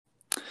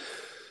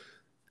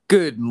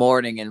Good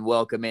morning and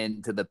welcome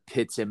into the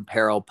Pits and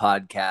Peril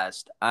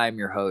podcast. I'm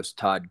your host,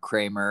 Todd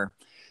Kramer.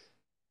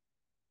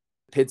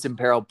 Pits and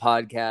Peril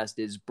podcast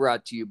is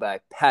brought to you by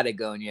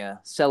Patagonia,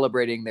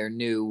 celebrating their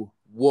new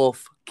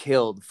Wolf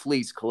Killed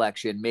Fleece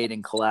collection made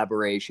in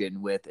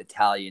collaboration with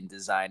Italian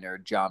designer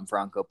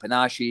Gianfranco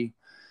Panacci.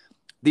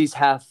 These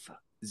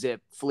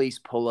half-zip fleece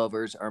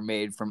pullovers are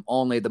made from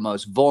only the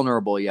most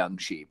vulnerable young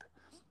sheep.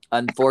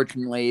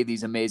 Unfortunately,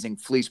 these amazing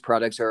fleece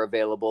products are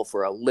available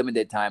for a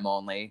limited time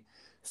only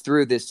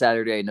through this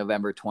Saturday,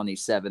 November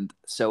 27th.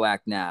 So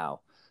act now.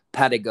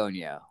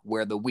 Patagonia,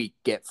 where the weak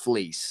get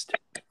fleeced.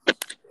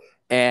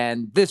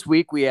 And this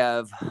week we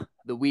have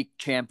the week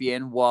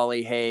champion,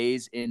 Wally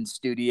Hayes, in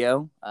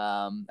studio.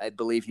 I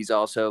believe he's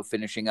also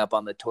finishing up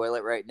on the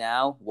toilet right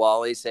now.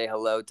 Wally, say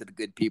hello to the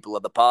good people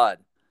of the pod.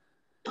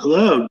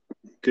 Hello,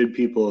 good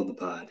people of the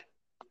pod.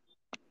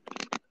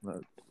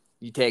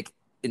 You take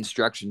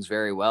instructions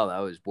very well. That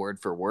was word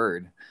for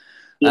word.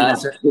 Yeah.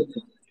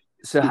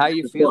 So how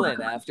you feeling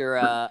after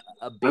a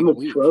big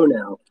week? I'm a pro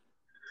now.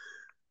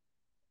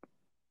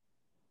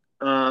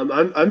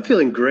 I'm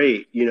feeling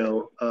great.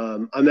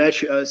 I'm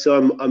actually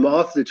I'm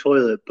off the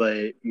toilet,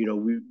 but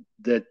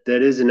that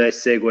is a nice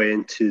segue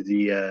into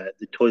the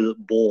toilet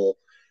bowl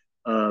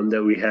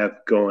that we have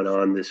going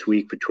on this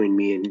week between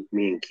me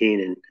and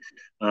Keenan.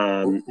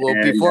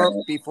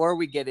 Before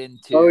we get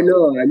into, oh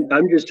no,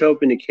 I'm just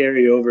hoping to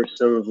carry over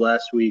some of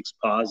last week's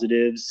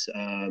positives.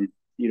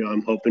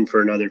 I'm hoping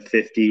for another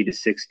 50 to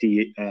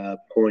 60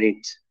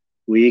 point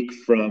week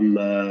from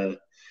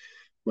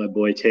my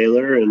boy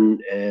Taylor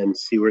and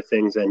see where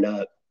things end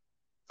up.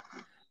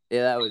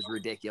 Yeah, that was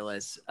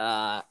ridiculous.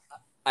 I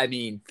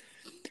mean,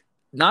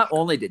 not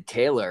only did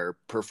Taylor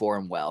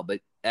perform well,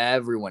 but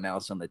everyone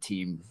else on the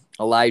team,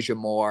 Elijah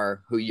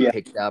Moore, who you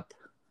picked up,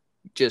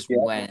 just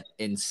went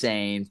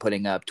insane,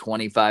 putting up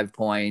 25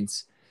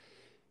 points.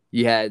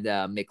 You had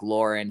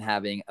McLaurin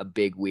having a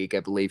big week. I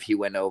believe he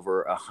went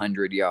over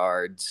 100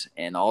 yards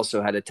and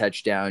also had a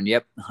touchdown.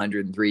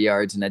 103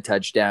 yards and a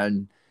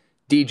touchdown.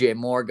 DJ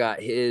Moore got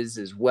his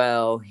as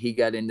well. He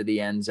got into the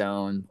end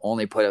zone,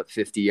 only put up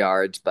 50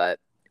 yards, but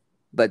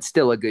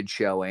still a good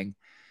showing.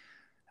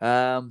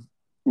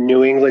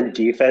 New England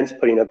defense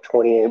putting up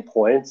 28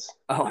 points.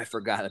 Oh, I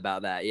forgot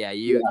about that. Yeah,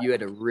 you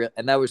had a real,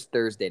 and that was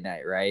Thursday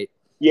night, right?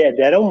 Yeah,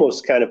 that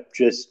almost kind of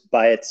just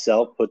by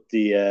itself put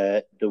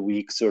the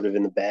week sort of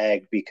in the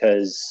bag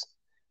because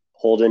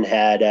Holden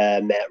had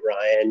Matt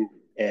Ryan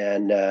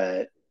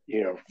and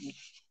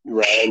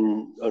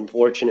Ryan,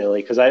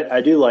 unfortunately, because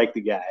I do like the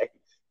guy,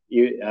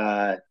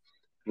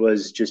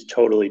 was just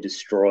totally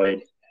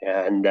destroyed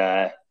and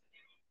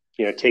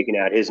taking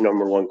out his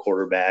number one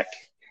quarterback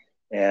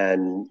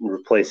and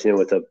replacing it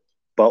with a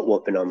butt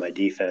whooping on my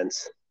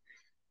defense.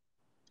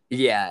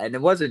 Yeah, and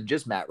it wasn't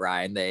just Matt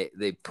Ryan. They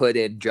put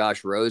in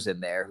Josh Rosen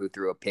there, who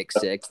threw a pick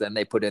six. Then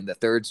they put in the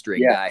third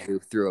string guy who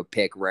threw a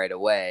pick right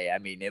away. I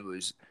mean, it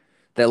was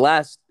the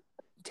last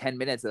 10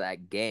 minutes of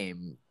that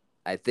game.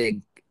 I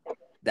think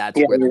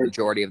that's where the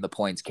majority of the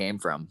points came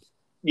from.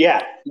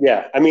 Yeah.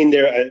 I mean,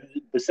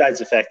 besides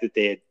the fact that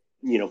they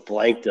had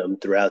blanked them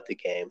throughout the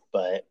game,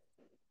 but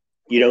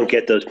you don't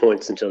get those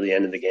points until the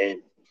end of the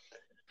game.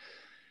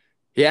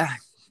 Yeah.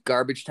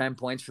 Garbage time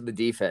points for the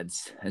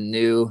defense. A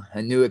new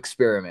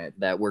experiment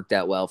that worked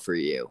out well for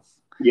you.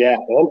 Yeah,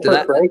 and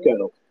for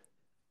Franco.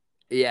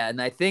 Yeah, and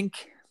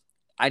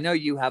I know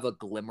you have a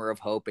glimmer of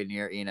hope, and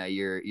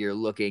you're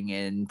looking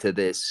into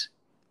this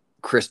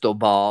crystal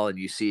ball, and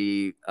you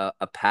see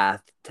a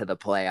path to the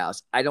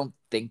playoffs. I don't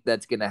think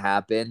that's going to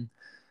happen.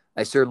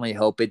 I certainly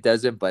hope it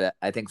doesn't, but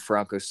I think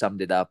Franco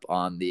summed it up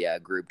on the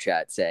group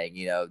chat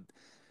saying,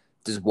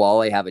 does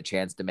Wally have a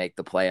chance to make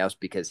the playoffs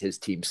because his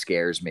team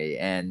scares me?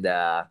 And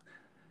I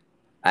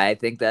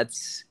think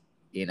that's,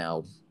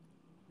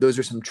 those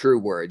are some true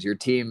words. Your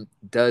team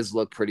does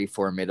look pretty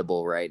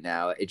formidable right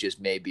now. It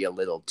just may be a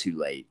little too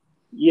late.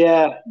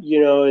 Yeah,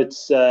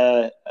 it's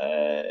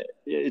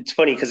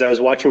funny because I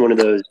was watching one of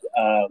those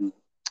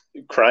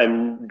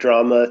crime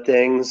drama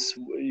things,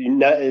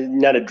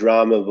 not a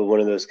drama, but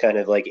one of those kind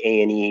of like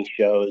A&E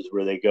shows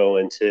where they go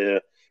into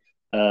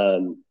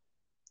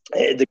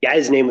the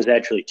guy's name was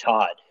actually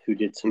Todd, who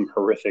did some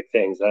horrific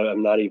things.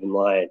 I'm not even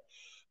lying.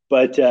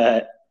 But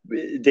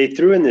they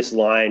threw in this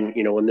line,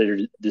 when they're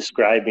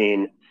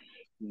describing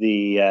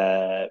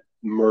the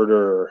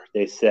murderer,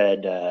 they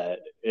said,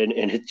 and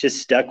it just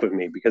stuck with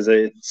me because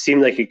it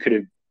seemed like it could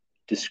have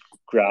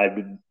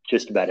described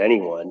just about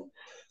anyone.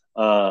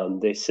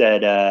 They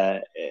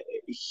said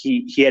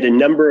he had a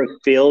number of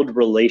failed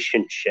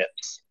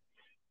relationships.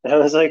 And I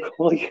was like,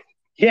 well,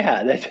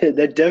 yeah,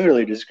 that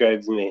definitely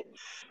describes me.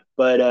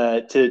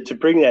 But to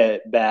bring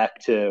that back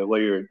to what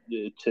you're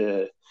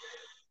to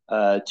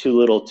too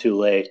little, too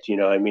late.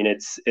 I mean,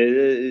 it's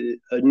a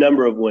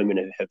number of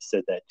women have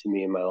said that to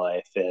me in my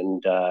life,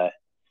 and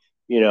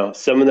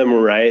some of them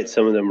were right,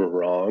 some of them were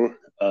wrong,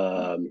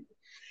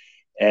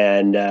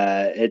 and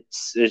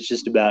it's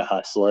just about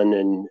hustling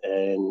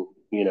and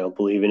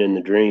believing in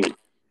the dream.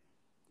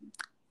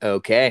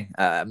 Okay,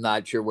 I'm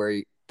not sure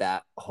where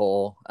that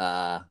whole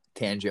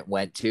tangent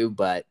went to,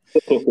 but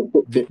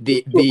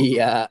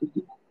the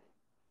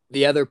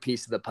other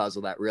piece of the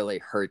puzzle that really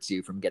hurts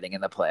you from getting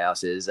in the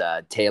playoffs is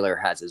Taylor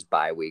has his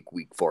bye week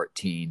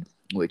 14,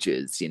 which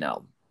is,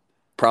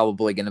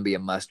 probably going to be a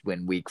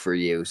must-win week for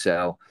you.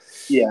 So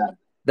yeah,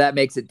 that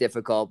makes it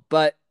difficult,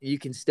 but you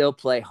can still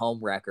play home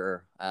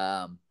wrecker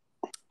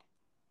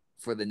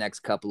for the next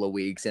couple of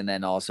weeks. And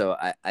then also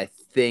I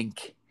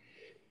think,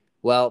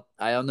 well,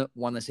 I don't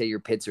want to say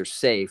your pits are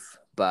safe,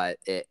 but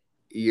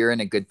you're in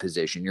a good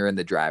position. You're in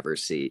the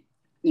driver's seat.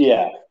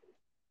 yeah,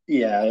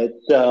 yeah.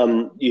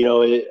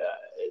 It's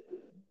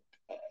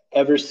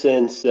ever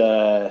since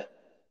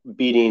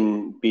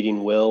beating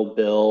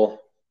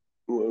Bill,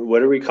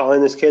 what are we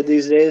calling this kid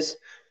these days?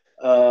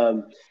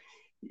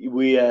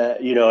 We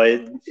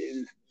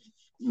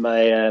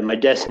my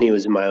destiny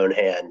was in my own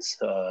hands,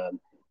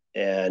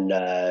 and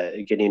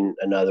getting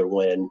another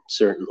win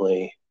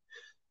certainly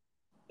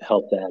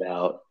helped that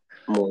out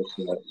more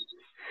so.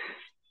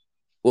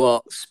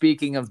 Well,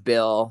 speaking of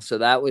Bill, so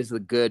that was the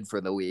good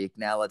for the week.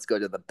 Now let's go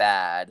to the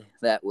bad.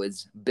 That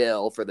was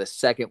Bill for the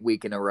second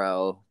week in a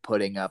row,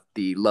 putting up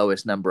the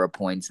lowest number of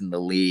points in the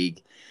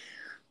league.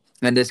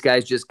 And this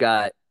guy's just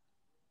got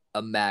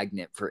a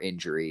magnet for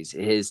injuries.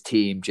 His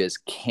team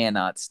just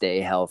cannot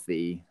stay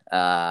healthy.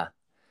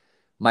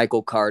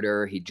 Michael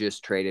Carter, he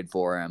just traded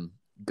for him,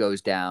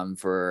 goes down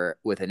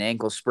with an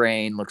ankle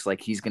sprain. Looks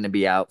like he's going to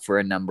be out for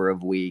a number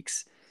of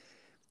weeks.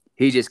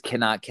 He just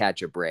cannot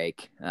catch a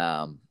break.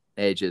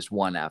 It's just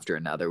one after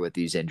another with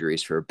these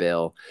injuries for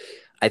Bill.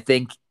 I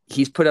think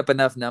he's put up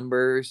enough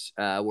numbers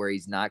where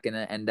he's not going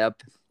to end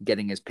up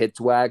getting his pits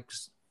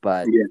waxed.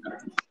 But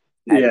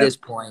at this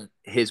point,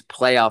 his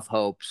playoff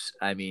hopes,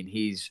 I mean,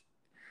 he's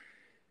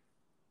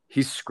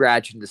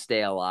scratching to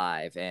stay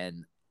alive.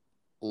 And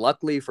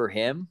luckily for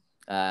him,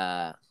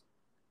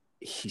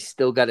 he's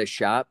still got a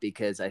shot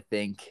because I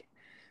think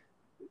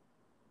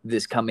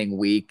this coming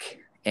week,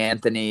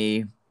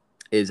 Anthony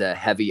is a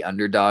heavy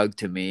underdog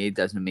to me. It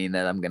doesn't mean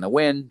that I'm going to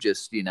win.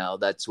 Just,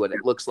 that's what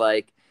it looks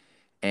like.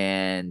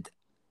 And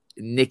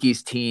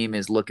Nicky's team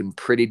is looking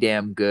pretty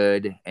damn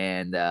good.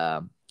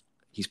 And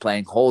he's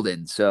playing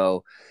Holden.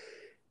 So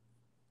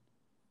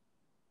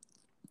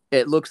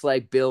it looks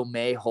like Bill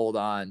may hold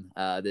on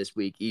this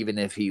week, even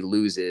if he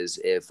loses,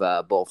 if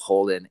both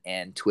Holden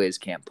and Twiz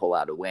can't pull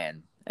out a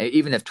win.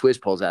 Even if Twiz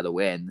pulls out a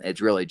win,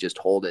 it's really just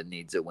Holden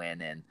needs a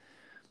win. And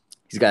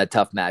he's got a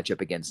tough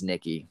matchup against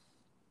Nicky.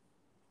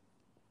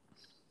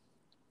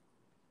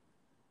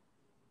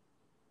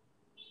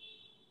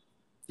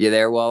 You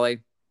there, Wally?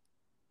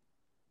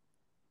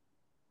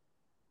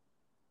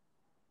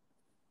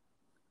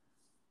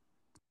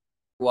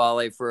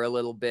 Wally, for a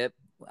little bit,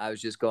 I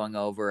was just going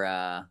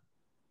over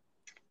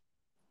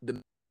the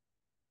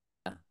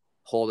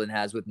Holden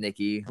has with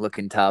Nicky,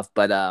 looking tough.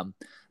 But and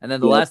then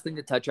the last thing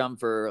to touch on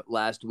for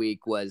last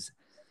week was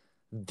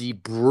the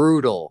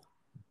brutal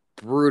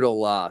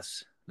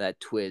loss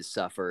that Twiz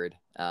suffered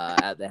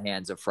at the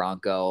hands of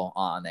Franco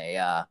on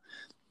a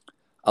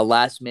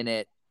last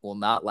minute. Well,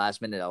 not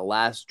last minute, a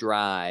last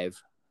drive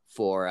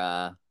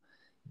for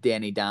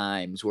Danny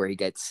Dimes where he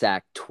gets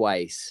sacked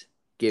twice,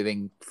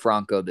 giving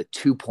Franco the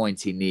 2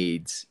 points he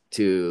needs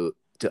to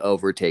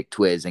overtake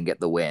Twiz and get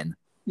the win.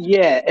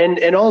 Yeah,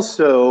 and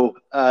also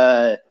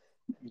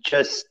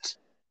just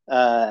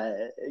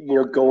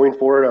going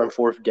for it on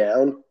fourth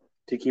down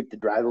to keep the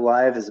drive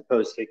alive as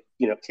opposed to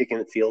kicking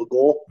the field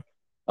goal.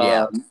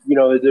 Yeah.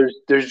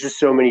 There's just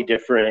so many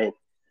different.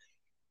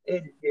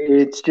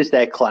 It's just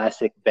that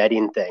classic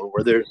betting thing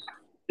where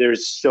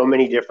there's so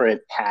many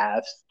different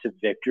paths to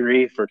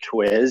victory for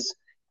Twiz,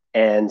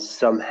 and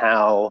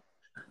somehow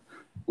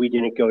we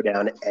didn't go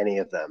down any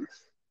of them.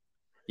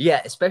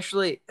 Yeah,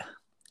 especially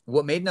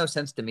what made no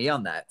sense to me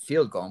on that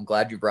field goal, I'm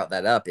glad you brought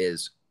that up,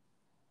 is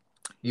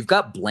you've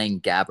got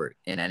Blaine Gabbert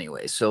in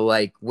anyway.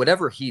 So,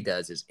 whatever he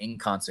does is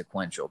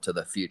inconsequential to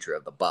the future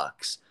of the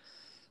Bucs.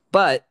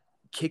 But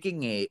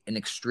kicking an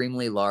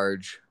extremely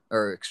large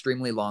or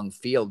extremely long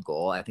field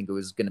goal, I think it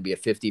was going to be a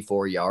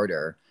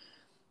 54-yarder,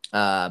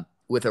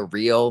 with a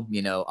real,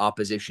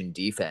 opposition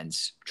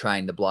defense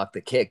trying to block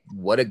the kick.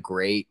 What a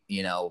great,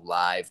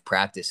 live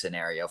practice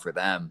scenario for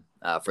them,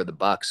 for the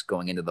Bucs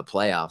going into the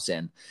playoffs.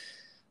 And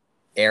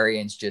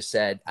Arians just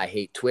said, I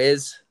hate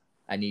Twiz.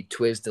 I need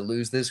Twiz to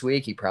lose this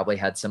week. He probably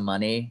had some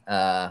money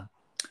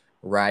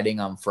riding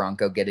on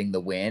Franco getting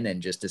the win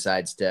and just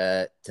decides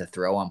to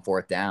throw on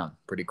fourth down.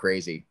 Pretty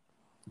crazy.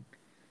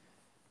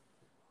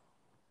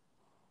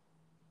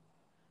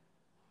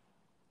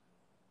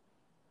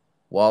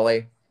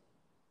 Wally.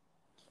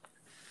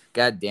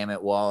 God damn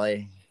it,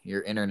 Wally.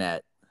 Your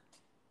internet.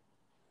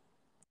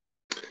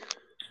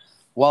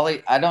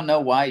 Wally, I don't know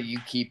why you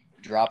keep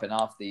dropping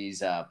off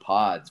these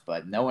pods,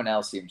 but no one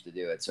else seems to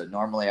do it. So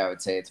normally I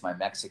would say it's my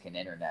Mexican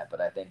internet, but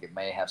I think it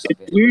may have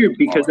something to do with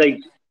because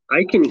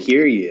I can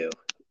hear you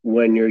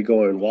when you're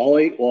going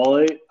Wally.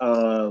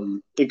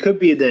 It could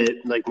be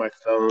that my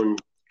phone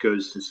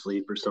goes to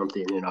sleep or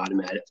something and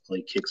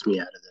automatically kicks me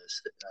out of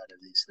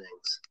these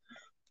things.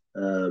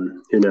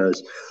 Who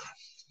knows?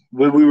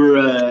 when we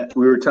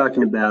were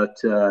talking about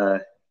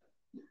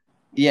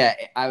Yeah,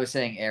 I was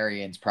saying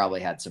Arians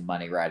probably had some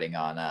money riding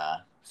on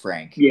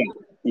Frank.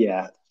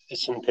 yeah,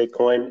 some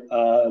Bitcoin.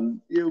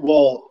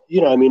 Well,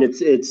 I mean,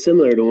 it's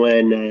similar to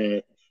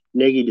when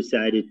Nagy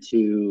decided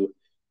to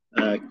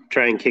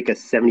try and kick a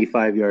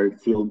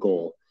 75-yard field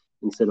goal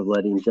instead of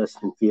letting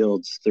Justin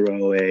Fields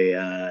throw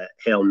a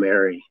Hail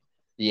Mary.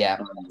 Yeah.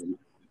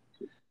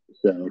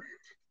 So,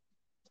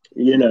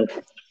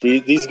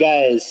 these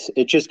guys,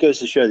 it just goes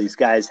to show these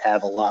guys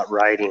have a lot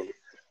riding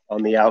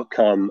on the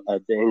outcome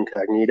of the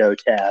incognito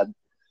tab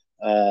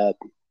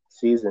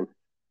season.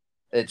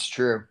 It's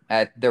true.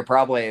 They're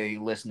probably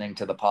listening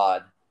to the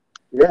pod.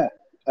 Yeah.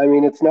 I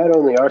mean, it's not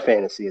only our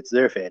fantasy, it's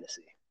their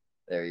fantasy.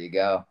 There you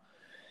go.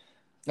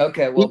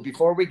 Okay, well,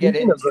 before we get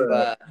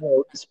into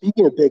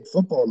speaking of big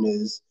football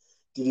news,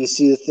 did you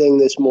see the thing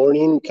this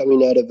morning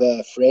coming out of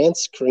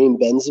France? Karim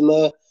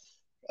Benzema,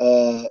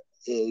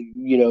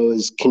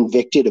 is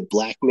convicted of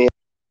blackmail.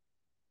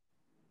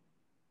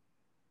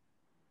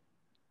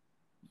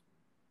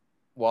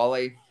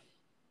 Wally,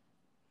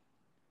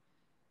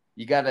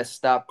 you got to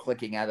stop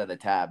clicking out of the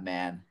tab,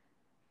 man.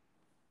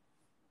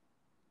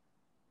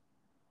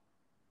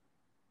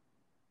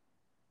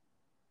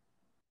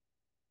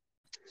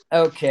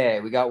 Okay,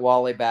 we got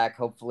Wally back.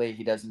 Hopefully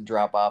he doesn't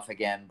drop off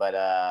again.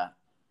 But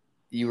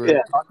you were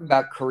talking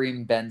about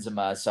Karim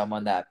Benzema,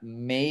 someone that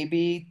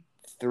maybe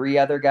two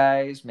other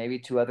guys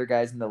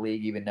in the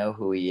league even know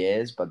who he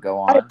is. But go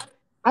on.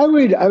 I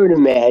would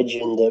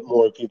imagine that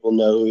more people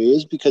know who he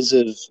is because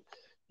of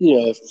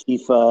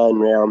FIFA and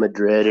Real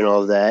Madrid and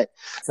all of that.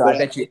 So I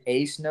bet you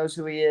Ace knows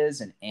who he is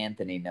and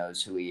Anthony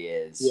knows who he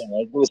is. Yeah,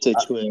 I was going to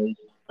say twins.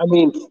 I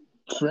mean,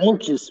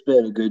 Frank just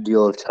spent a good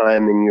deal of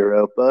time in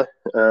Europa.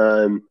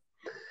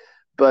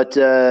 But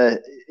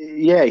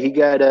he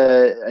got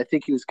I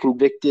think he was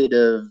convicted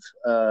of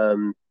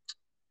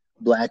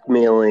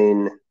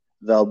blackmailing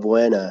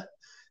Valbuena,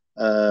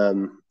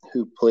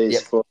 who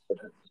plays for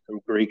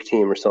some Greek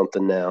team or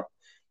something now.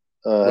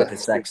 With a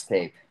sex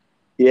tape.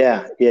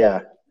 Yeah.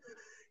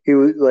 He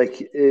was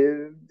like,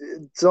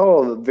 it's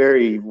all a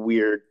very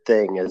weird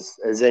thing,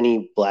 as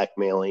any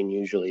blackmailing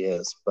usually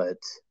is. But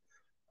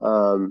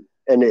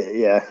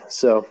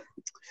so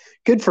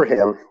good for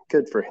him.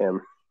 Good for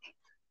him.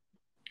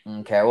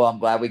 Okay, well, I'm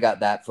glad we got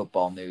that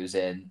football news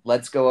in.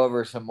 Let's go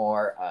over some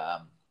more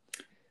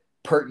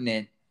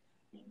pertinent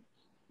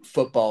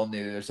football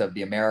news of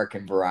the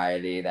American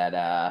variety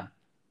that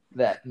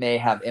may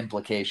have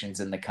implications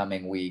in the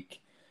coming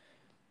week.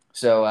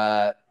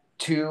 So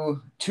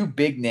two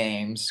big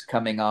names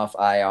coming off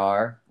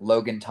IR: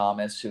 Logan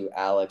Thomas, who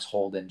Alex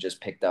Holden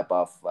just picked up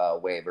off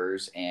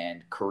waivers,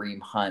 and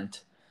Kareem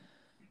Hunt,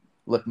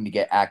 looking to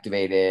get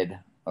activated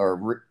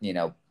or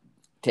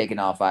taken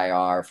off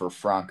IR for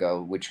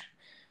Franco, which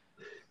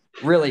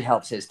really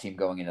helps his team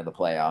going into the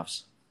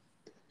playoffs.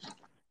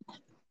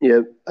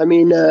 Yeah, I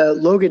mean,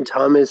 Logan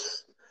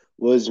Thomas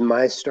was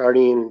my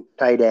starting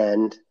tight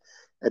end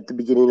at the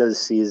beginning of the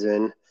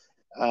season,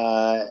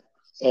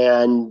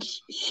 and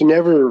he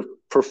never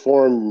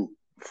performed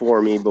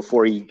for me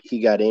before he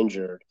got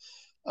injured.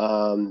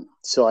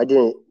 So I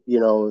didn't,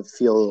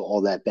 feel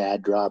all that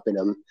bad dropping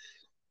him.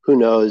 Who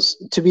knows?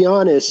 To be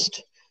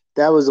honest,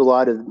 that was a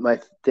lot of my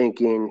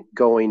thinking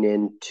going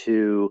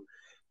into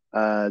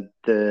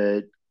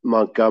the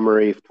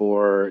Montgomery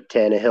for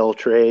Tannehill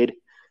trade.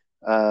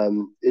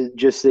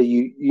 Just that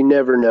you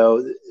never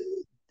know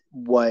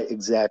what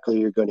exactly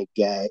you're going to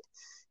get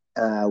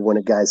when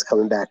a guy's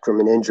coming back from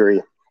an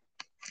injury.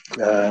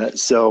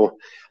 So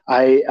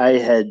I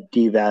had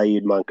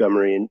devalued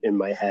Montgomery in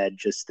my head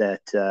just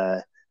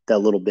that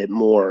little bit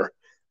more,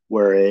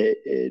 where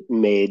it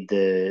made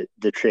the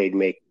trade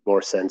make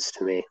more sense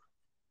to me.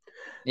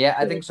 Yeah,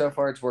 I think so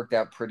far it's worked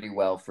out pretty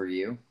well for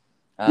you.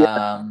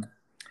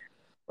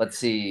 Let's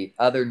see.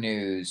 Other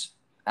news.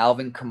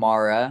 Alvin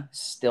Kamara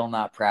still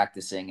not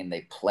practicing, and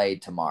they play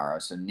tomorrow.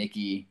 So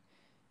Nicky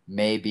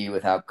may be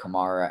without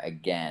Kamara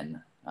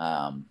again,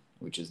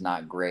 which is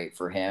not great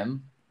for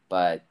him.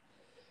 But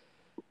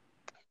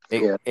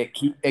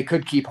it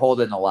could keep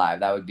Holden alive.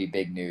 That would be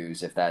big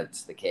news if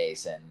that's the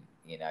case. And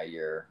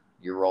you're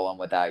rolling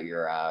without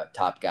your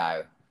top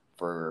guy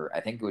for, I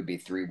think it would be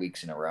 3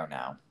 weeks in a row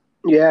now.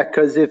 Yeah,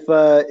 because if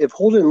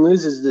Holden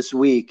loses this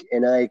week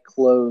and I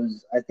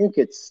close, I think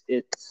it's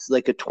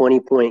like a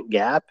 20-point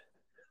gap.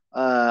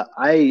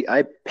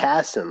 I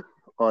pass him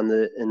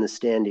in the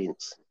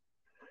standings.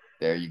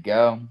 There you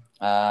go.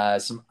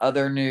 Some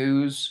other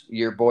news: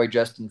 your boy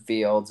Justin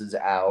Fields is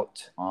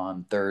out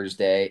on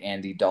Thursday.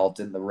 Andy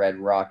Dalton, the Red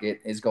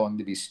Rocket, is going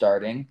to be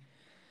starting.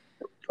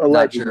 I'm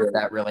not sure if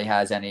that really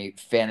has any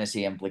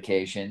fantasy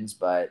implications,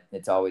 but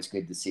it's always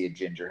good to see a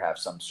ginger have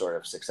some sort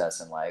of success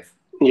in life.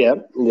 Yeah.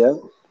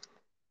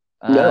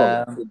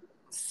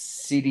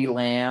 CeeDee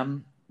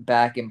Lamb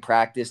back in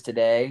practice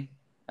today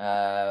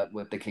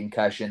with the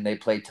concussion. They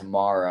play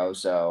tomorrow,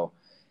 so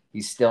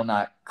he's still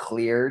not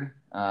cleared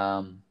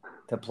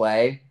to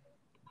play,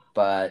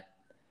 but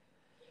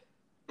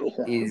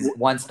he's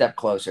one step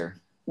closer.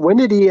 When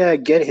did he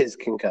get his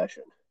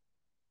concussion?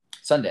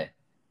 Sunday.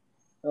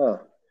 Oh,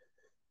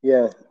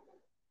 yeah.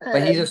 But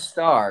I, he's a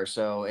star,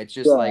 so it's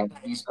just yeah, like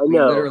I we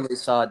know. literally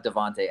saw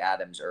Devonte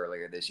Adams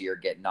earlier this year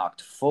get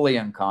knocked fully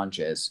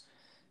unconscious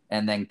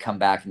and then come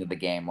back into the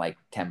game like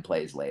 10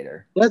 plays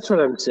later. That's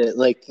what I'm saying.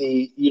 Like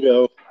the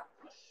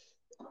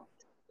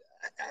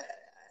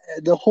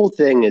whole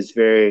thing is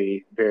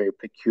very, very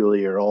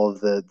peculiar. All of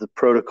the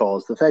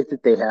protocols, the fact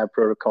that they have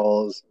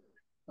protocols,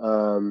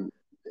 um,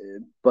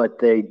 but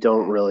they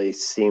don't really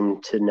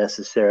seem to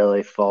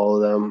necessarily follow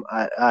them.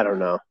 I don't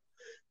know.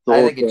 The I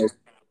whole think thing.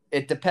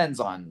 it depends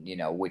on,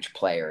 which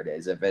player it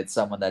is. If it's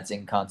someone that's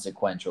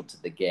inconsequential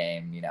to the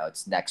game,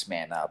 it's next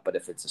man up. But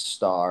if it's a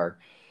star,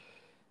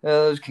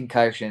 those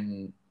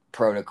concussion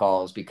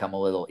protocols become a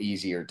little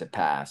easier to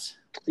pass.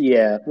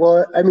 Yeah.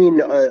 Well, I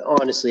mean,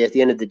 honestly, at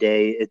the end of the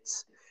day,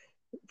 it's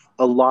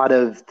a lot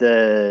of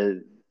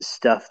the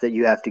stuff that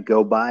you have to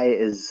go by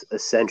is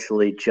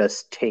essentially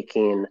just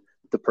taking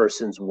the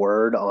person's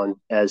word on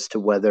as to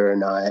whether or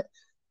not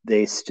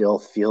they still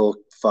feel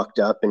fucked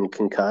up and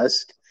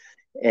concussed.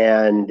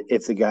 And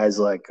if the guy's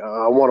like,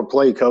 I want to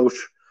play, coach,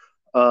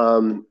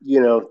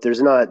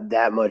 there's not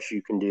that much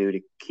you can do to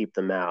keep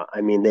them out.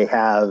 I mean, they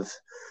have,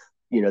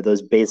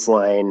 those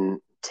baseline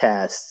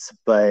tests,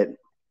 but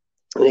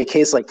in a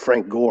case like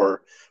Frank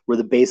Gore, where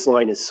the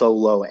baseline is so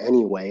low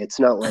anyway, it's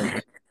not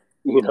like,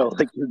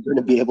 like you're going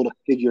to be able to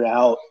figure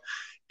out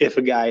if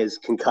a guy is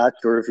concussed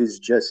or if he's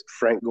just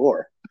Frank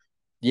Gore.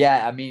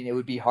 Yeah, I mean, it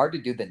would be hard to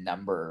do the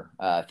number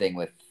thing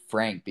with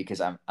Frank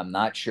because I'm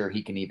not sure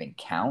he can even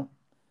count. Yeah.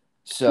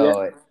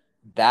 So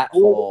that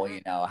Well,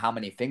 whole, how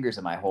many fingers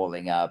am I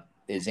holding up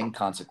is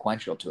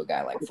inconsequential to a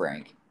guy like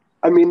Frank.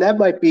 I mean, that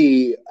might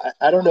be,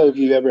 I don't know if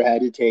you ever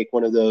had to take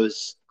one of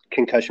those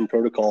concussion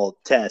protocol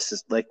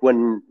tests. Like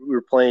when we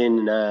were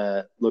playing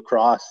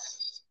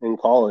lacrosse in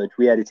college,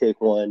 we had to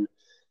take one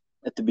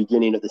at the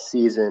beginning of the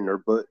season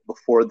or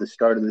before the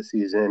start of the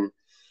season,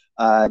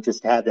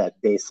 just to have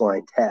that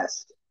baseline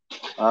test.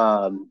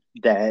 And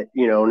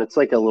it's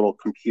like a little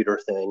computer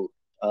thing.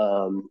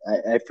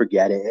 I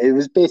forget it. It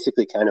was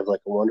basically kind of like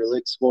a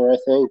Wonderlic score, I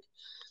think.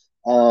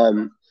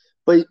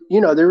 But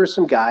there were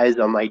some guys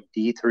on my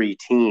D3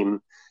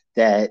 team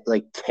that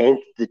like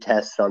tanked the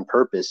tests on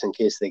purpose in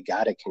case they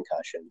got a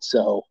concussion.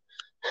 So,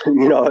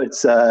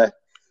 it's the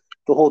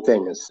whole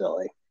thing is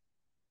silly.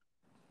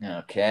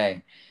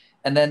 Okay.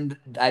 And then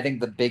I think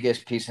the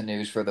biggest piece of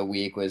news for the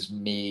week was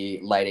me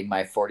lighting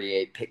my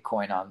 48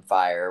 Bitcoin on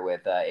fire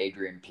with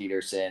Adrian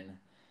Peterson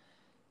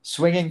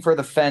swinging for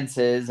the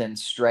fences and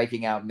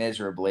striking out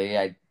miserably.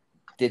 I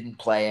didn't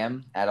play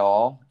him at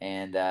all,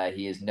 and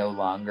he is no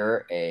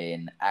longer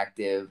an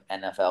active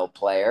NFL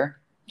player.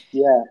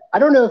 Yeah, I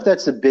don't know if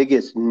that's the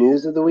biggest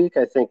news of the week.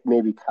 I think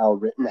maybe Kyle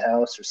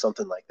Rittenhouse or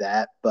something like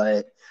that.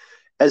 But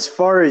as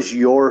far as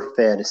your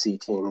fantasy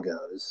team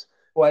goes,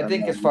 Well, I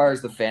think as um, far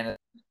as the fantasy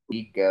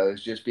league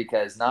goes, just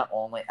because not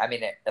only, I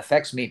mean, it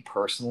affects me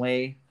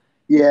personally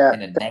yeah,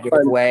 in a negative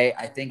way.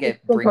 I think that's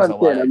it what brings I'm a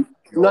lot saying. of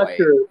I'm not joy.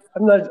 sure.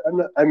 I'm not.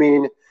 I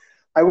mean,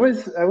 I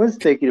was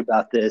thinking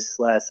about this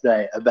last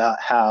night about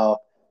how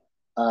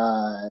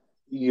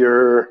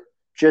you're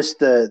just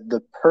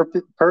the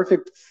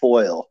perfect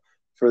foil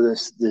for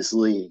this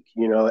league.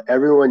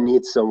 Everyone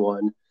needs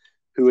someone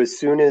who, as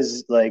soon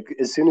as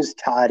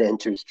Todd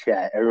enters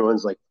chat,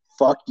 everyone's like,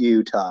 "Fuck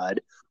you,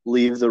 Todd.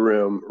 Leave the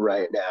room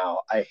right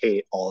now. I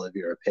hate all of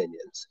your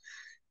opinions."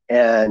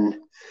 And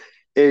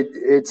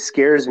it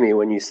scares me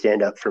when you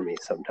stand up for me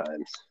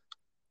sometimes.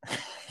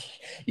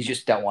 You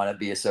just don't want to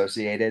be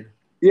associated.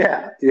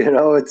 Yeah,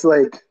 it's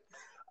like,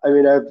 I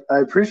mean, I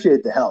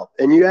appreciate the help,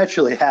 and you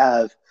actually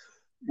have,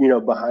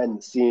 behind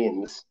the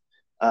scenes,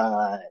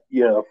 I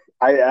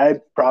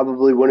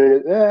probably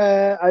wouldn't,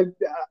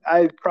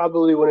 I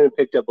probably wouldn't have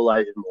picked up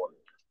Elijah Moore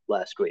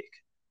last week.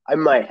 I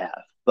might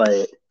have,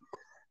 but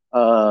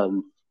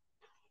um,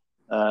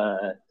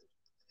 uh,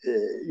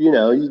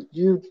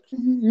 you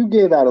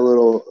gave out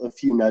a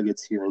few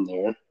nuggets here and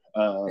there.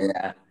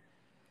 Yeah.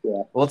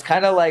 Yeah, Well, it's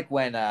kind of like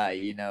when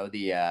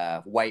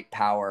the white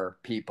power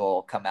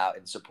people come out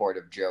in support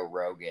of Joe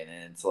Rogan,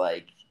 and it's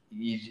like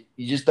you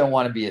just don't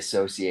want to be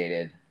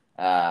associated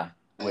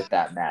with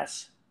that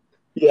mess.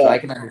 So yeah, I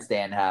can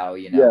understand how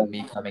yeah.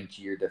 me coming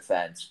to your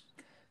defense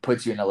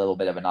puts you in a little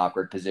bit of an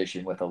awkward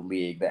position with a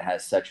league that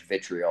has such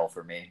vitriol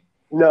for me.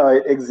 No,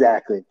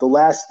 exactly. The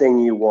last thing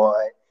you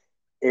want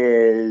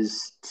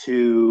is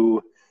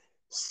to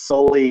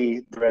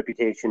sully the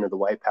reputation of the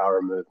white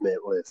power movement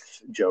with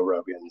Joe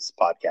Rogan's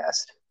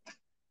podcast.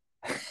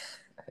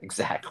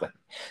 Exactly,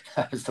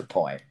 that was the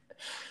point.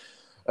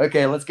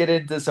 Okay, let's get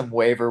into some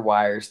waiver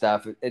wire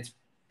stuff. It's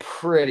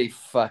pretty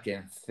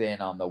fucking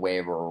thin on the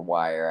waiver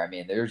wire. I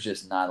mean, there's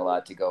just not a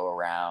lot to go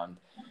around.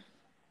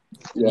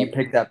 Yeah, You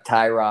picked up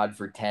Tyrod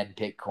for 10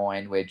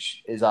 Bitcoin,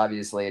 which is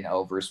obviously an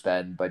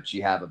overspend, but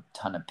you have a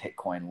ton of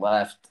Bitcoin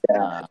left.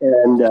 yeah,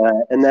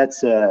 and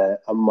that's a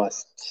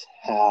must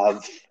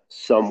have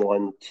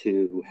someone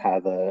to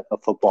have a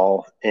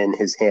football in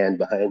his hand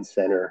behind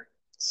center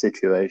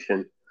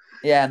situation.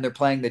 Yeah, and they're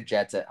playing the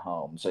Jets at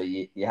home, so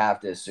you have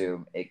to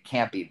assume it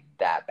can't be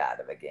that bad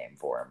of a game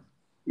for him.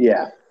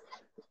 Yeah.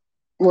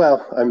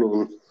 Well, I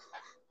mean,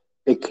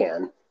 it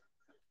can,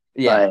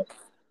 Yeah.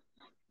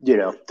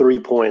 but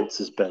 3 points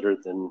is better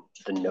than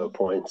no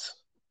points.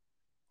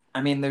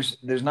 I mean,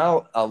 there's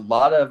not a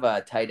lot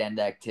of tight end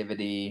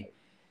activity.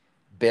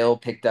 Bill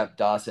picked up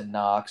Dawson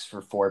Knox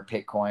for 4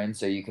 Bitcoin,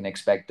 so you can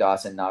expect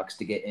Dawson Knox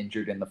to get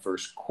injured in the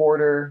first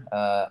quarter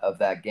of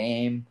that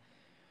game.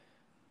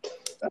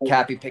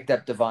 Cappy picked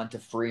up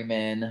Devonta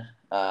Freeman.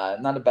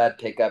 Not a bad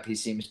pickup. He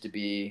seems to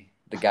be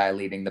the guy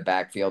leading the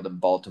backfield in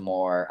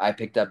Baltimore. I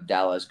picked up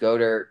Dallas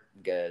Goedert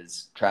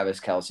because Travis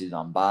Kelce's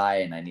on bye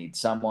and I need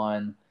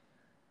someone.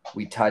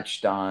 We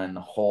touched on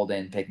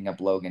Holden picking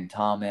up Logan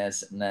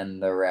Thomas, and then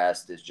the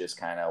rest is just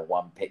kind of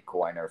 1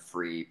 Bitcoin or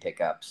free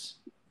pickups.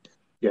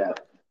 Yeah.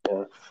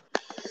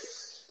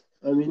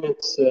 I mean,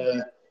 it's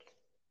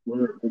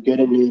we're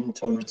getting in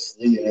towards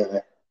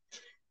the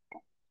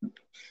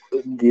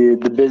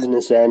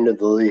business end of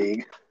the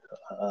league.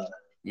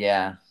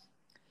 Yeah.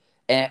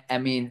 And I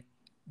mean,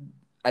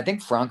 I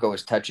think Franco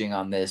was touching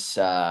on this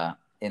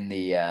in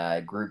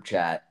the group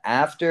chat.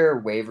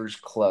 After waivers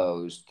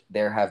closed,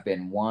 there have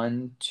been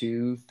 1,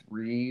 2,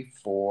 3,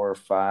 4,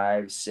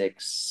 5,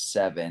 6,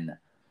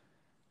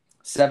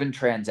 7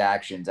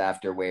 transactions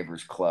after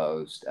waivers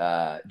closed,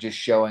 just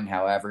showing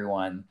how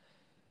everyone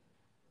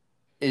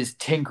is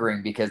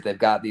tinkering because they've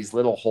got these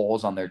little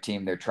holes on their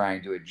team they're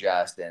trying to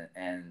adjust,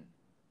 and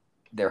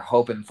they're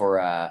hoping for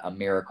a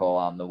miracle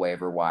on the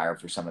waiver wire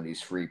for some of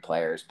these free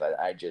players. But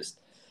I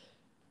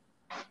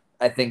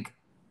think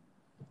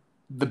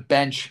the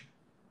bench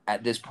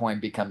at this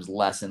point becomes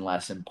less and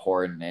less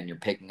important, and you're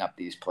picking up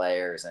these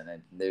players, and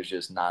there's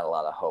just not a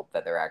lot of hope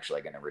that they're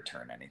actually going to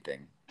return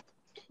anything.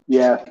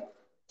 Yeah.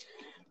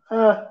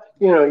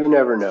 You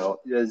never know.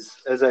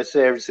 As I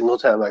say every single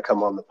time I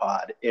come on the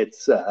pod,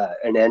 it's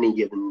an any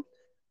given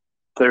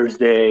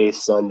Thursday,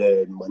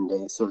 Sunday,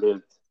 Monday sort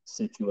of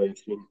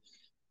situation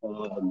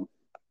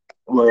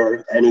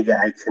where any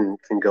guy can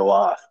go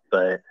off.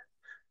 But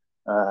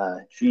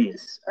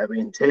geez, I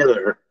mean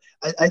Taylor,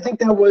 I think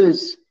that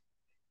was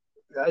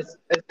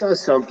it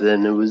does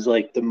something. It was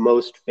like the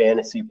most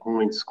fantasy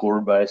points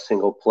scored by a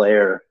single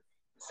player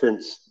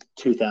since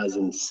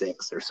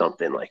 2006 or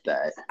something like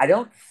that. I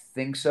don't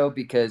think so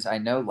because I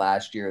know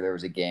last year there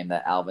was a game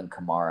that Alvin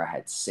Kamara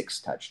had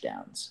 6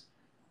 touchdowns,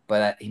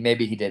 but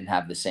maybe he didn't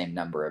have the same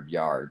number of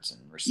yards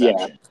and Yeah,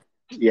 receptions.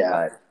 yeah.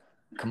 But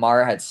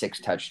Kamara had 6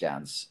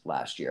 touchdowns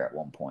last year at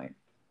one point.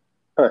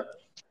 Huh.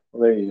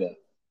 Well, there you go.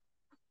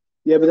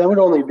 Yeah, but that would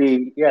only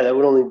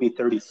be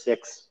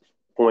 36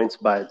 points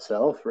by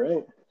itself,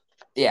 right?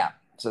 Yeah,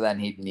 so then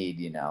he'd need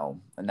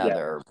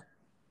another. Yeah.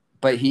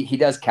 But he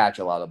does catch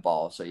a lot of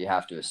balls, so you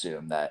have to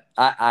assume that.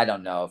 I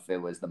don't know if it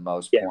was the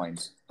most Yeah.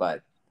 points,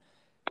 but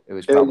it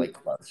was It probably was,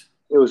 close.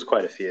 it was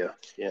quite a few.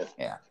 Yeah.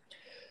 Yeah.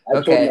 I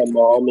told Okay. my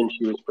mom, and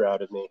she was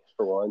proud of me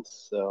for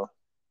once. So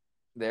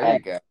There I you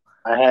go.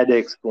 I had to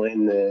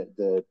explain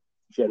the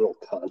general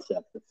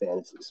concept of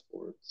fantasy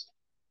sports.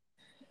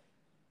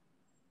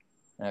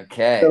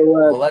 Okay. So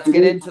Well, let's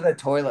get into the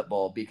toilet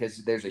bowl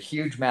because there's a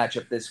huge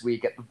matchup this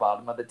week at the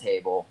bottom of the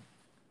table.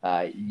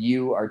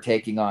 You are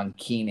taking on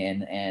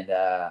Keenan, and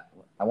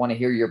I want to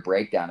hear your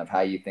breakdown of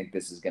how you think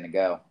this is going to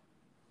go.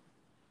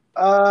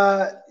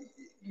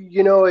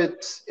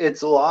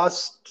 It's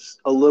lost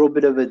a little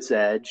bit of its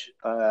edge,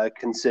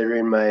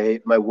 considering my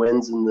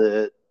wins in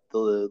the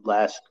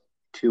last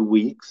 2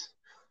 weeks,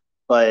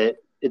 but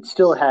it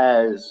still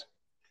has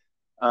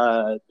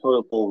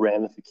toilet bowl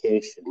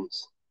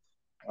ramifications.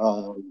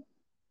 Um,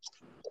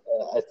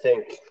 I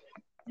think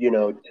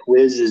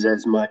Twiz is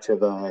as much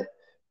of a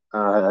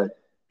uh,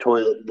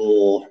 toilet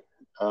bowl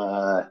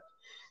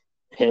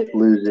pit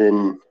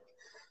losing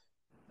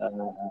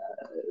uh,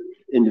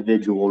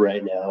 individual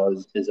right now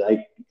as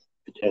I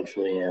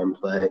potentially am,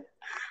 but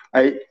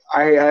I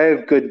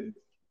have good,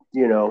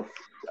 you know,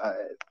 uh,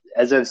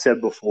 as I've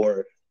said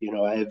before,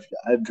 I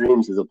have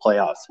dreams of the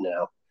playoffs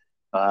now.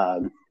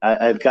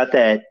 I've got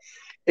that.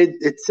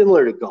 It's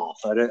similar to golf.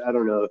 I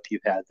don't know if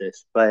you've had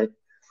this, but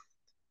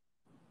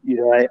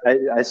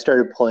I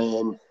started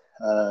playing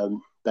about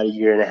a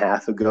year and a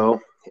half ago,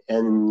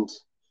 and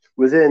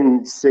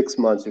within 6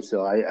 months or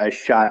so, I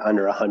shot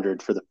under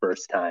 100 for the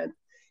first time.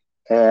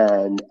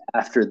 And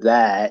after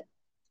that,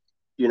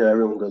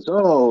 everyone goes,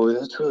 "Oh,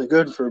 that's really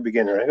good for a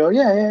beginner." I go,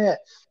 "Yeah, yeah, yeah,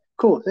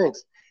 cool,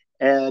 thanks."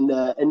 And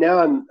now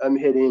I'm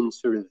hitting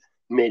sort of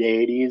mid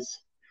 80s,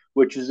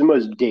 which is the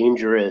most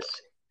dangerous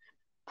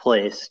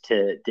place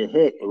to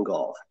hit in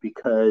golf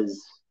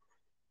because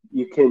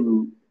you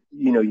can,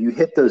 you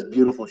hit those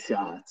beautiful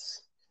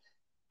shots,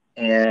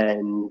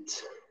 and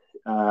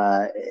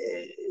uh,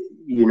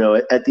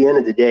 at the end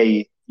of the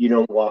day, you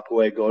don't walk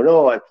away going,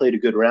 "Oh, I played a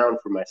good round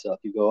for myself."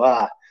 You go,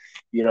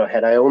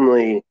 had I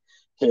only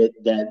hit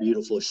that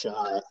beautiful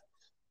shot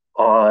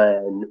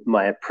on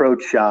my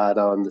approach shot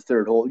on the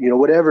third hole,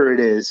 whatever it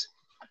is,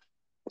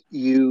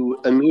 you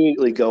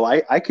immediately go,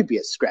 I could be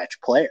a scratch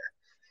player.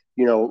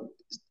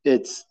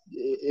 It's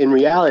in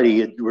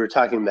reality, we're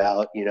talking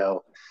about,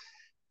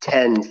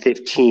 10,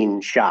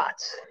 15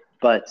 shots.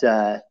 But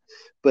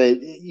but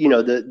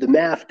the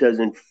math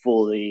doesn't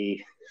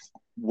fully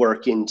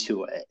work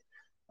into it.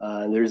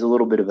 There's a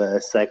little bit of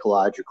a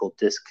psychological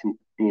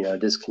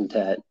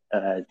disconnect,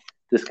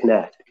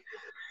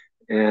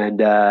 and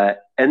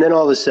then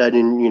all of a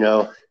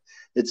sudden,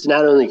 it's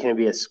not only can it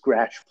be a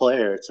scratch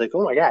player, it's like,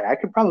 oh my god, I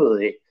could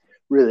probably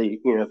really,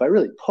 if I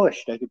really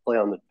pushed, I could play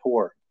on the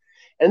tour.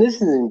 And this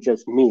isn't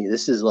just me.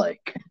 This is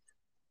like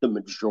the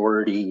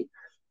majority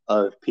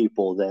of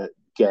people that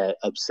get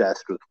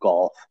obsessed with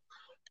golf.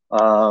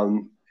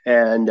 And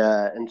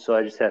so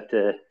I just have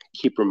to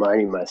keep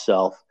reminding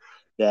myself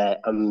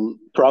that I'm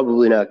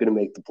probably not going to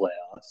make the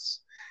playoffs,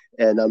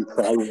 and I'm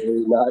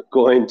probably not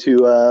going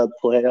to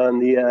play on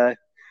the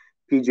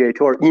PGA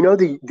Tour.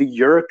 The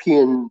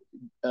European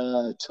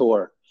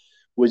Tour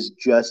was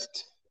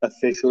just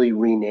officially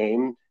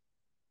renamed.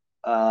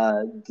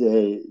 I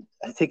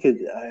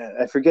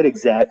forget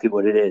exactly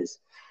what it is,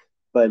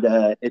 but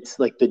it's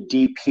like the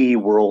DP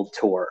World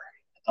Tour.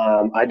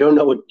 I don't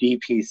know what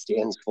DP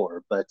stands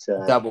for, but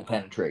Double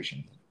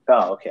penetration.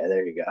 oh, okay,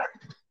 there you go.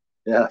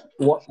 Yeah.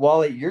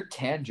 While at your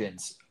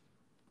tangents,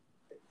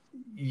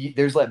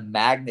 there's like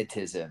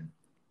magnetism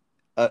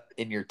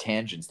in your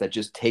tangents that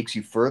just takes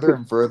you further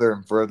and further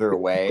and further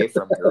away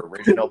from your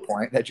original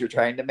point that you're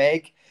trying to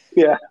make.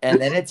 Yeah. And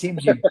then it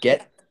seems you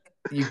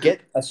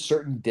get a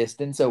certain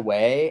distance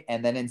away,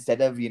 and then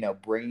instead of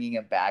bringing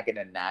it back in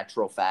a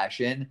natural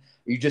fashion,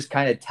 you just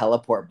kind of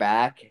teleport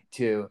back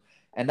to,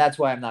 and that's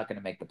why I'm not going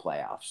to make the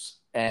playoffs.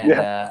 And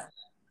Yeah.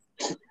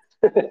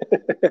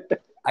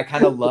 I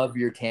kind of love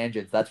your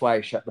tangents. That's why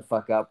I shut the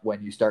fuck up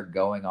when you start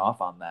going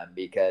off on them,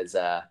 because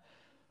I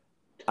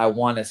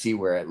want to see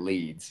where it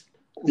leads.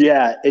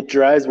 Yeah, it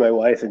drives my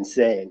wife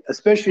insane,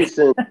 especially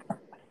since,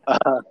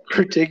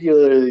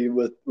 particularly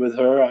with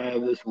her, I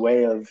have this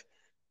way of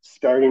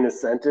starting a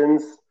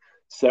sentence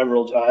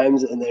several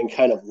times and then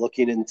kind of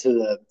looking into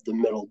the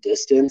middle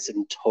distance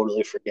and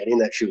totally forgetting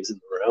that she was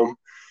in the room.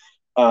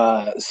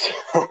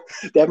 So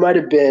that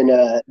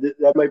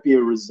might be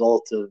a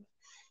result of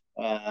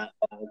a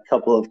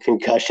couple of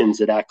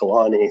concussions at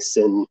Acalanes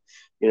in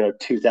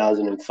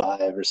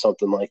 2005 or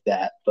something like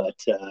that. But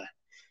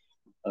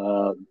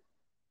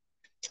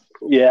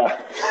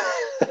yeah.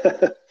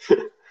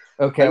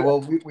 Okay,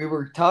 well, we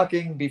were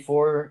talking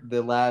before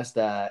the last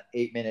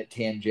 8-minute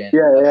tangent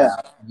Yeah.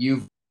 about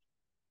you.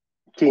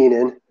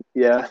 Keenan.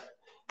 Yeah.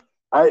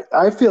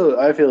 I feel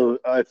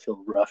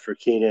rough for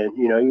Keenan.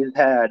 He's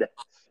had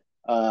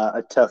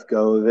a tough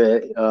go of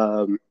it.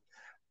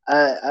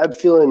 I'm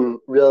feeling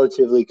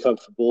relatively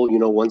comfortable.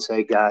 Once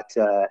I got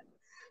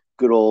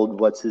good old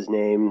what's his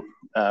name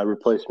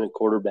replacement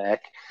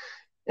quarterback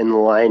in the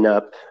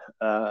lineup.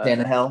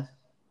 Tannehill,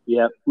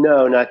 Yep.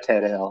 No, not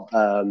Tannehill.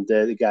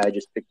 The guy I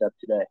just picked up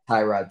today.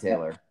 Tyrod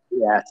Taylor.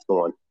 Yeah, that's the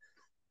one.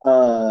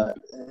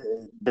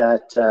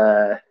 That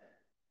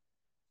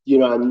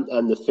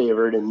I'm the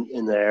favorite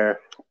in there,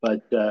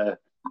 but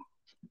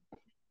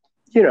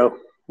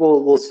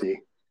we'll see.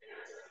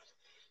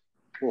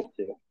 We'll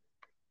see.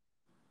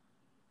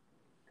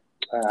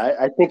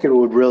 I think it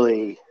would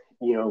really,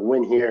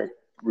 win here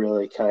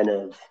really kind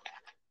of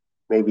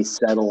maybe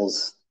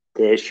settles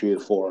the issue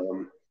for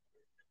him.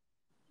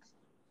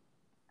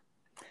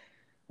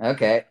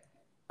 Okay.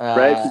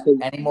 Right? Because,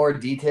 Any more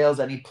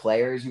details? Any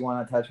players you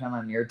want to touch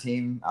on your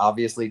team?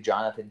 Obviously,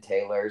 Jonathan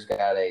Taylor's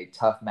got a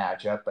tough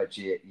matchup, but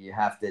you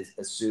have to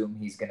assume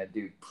he's going to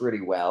do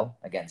pretty well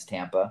against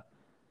Tampa.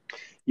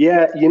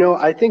 yeah,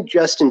 I think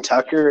Justin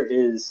Tucker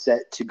is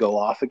set to go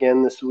off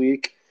again this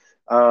week.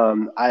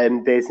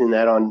 I'm basing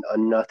that on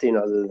nothing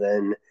other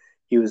than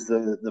he was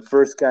the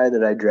first guy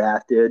that I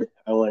drafted.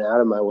 I went out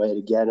of my way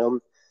to get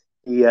him.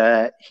 He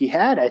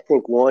had, I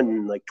think,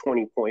 one like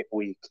 20-point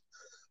week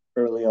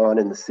early on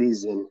in the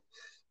season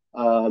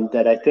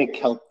that I think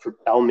helped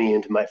propel me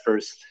into my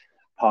first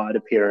pod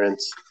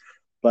appearance.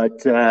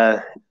 But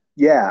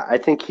yeah, I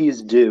think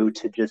he's due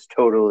to just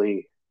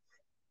totally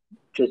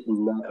just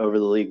nut over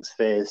the league's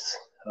face.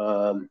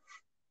 Yeah,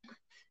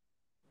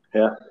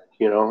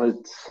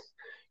 it's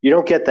you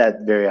don't get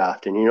that very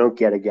often. You don't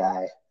get a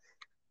guy,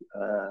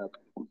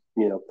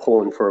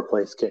 pulling for a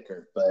place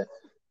kicker. But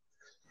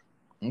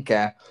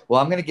Okay.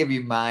 Well, I'm going to give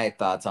you my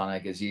thoughts on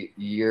it because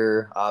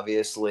you're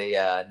obviously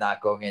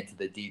not going into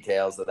the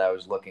details that I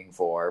was looking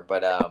for.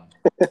 But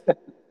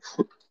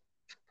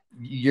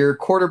your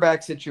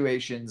quarterback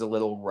situation's a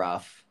little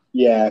rough.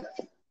 yeah,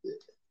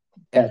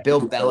 And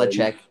Bill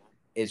Belichick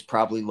is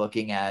probably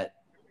looking at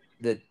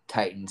the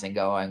Titans and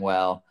going,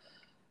 well,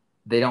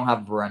 they don't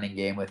have a running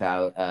game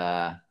without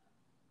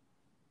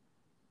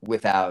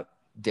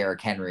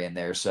Derrick Henry in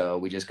there. So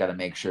we just got to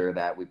make sure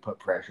that we put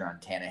pressure on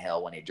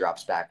Tannehill when he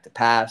drops back to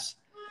pass.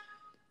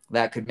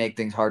 That could make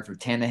things hard for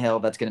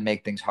Tannehill. That's going to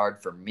make things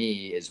hard for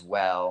me as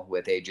well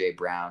with A.J.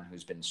 Brown,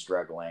 who's been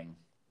struggling.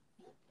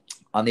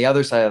 On the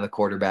other side of the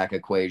quarterback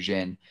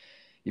equation,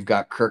 you've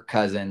got Kirk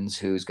Cousins,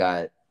 who's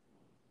got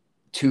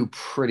two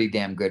pretty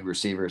damn good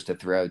receivers to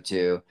throw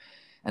to.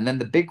 And then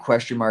the big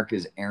question mark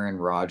is Aaron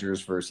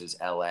Rodgers versus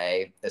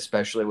LA,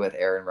 especially with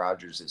Aaron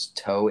Rodgers'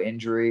 toe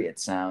injury. It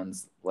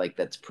sounds like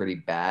that's pretty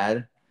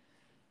bad.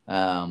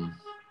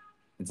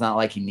 It's not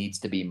like he needs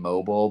to be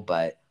mobile,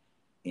 but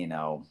he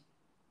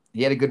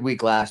had a good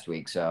week last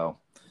week, so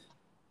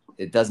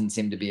it doesn't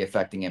seem to be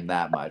affecting him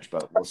that much,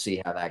 but we'll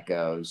see how that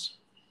goes.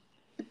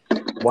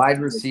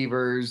 Wide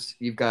receivers,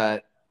 you've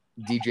got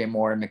DJ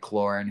Moore and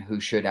McLaurin, who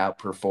should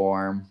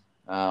outperform.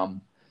 But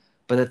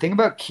the thing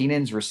about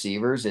Keenan's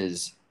receivers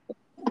is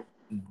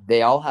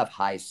they all have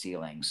high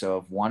ceilings. So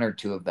if one or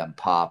two of them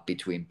pop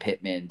between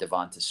Pittman,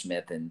 Devonta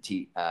Smith, and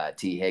T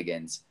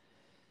Higgins,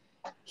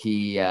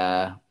 he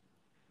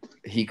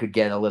could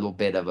get a little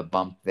bit of a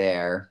bump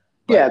there.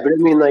 Yeah, but I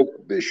mean, like,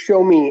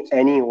 show me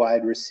any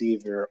wide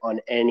receiver on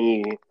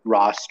any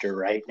roster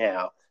right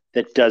now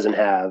that doesn't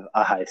have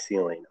a high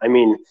ceiling. I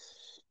mean,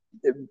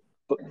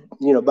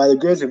 by the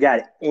grace of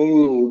God,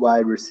 any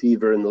wide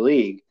receiver in the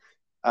league,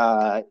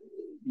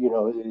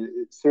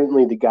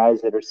 certainly the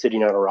guys that are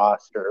sitting on a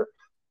roster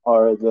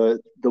are the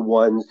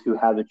ones who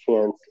have a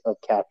chance of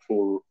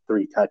catching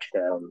 3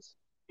 touchdowns.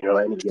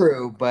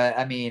 True, but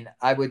I mean,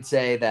 I would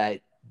say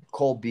that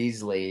Cole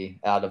Beasley,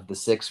 out of the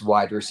 6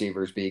 wide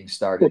receivers being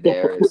started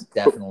there, is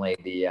definitely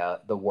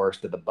the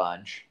worst of the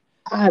bunch.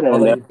 I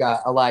don't know. You've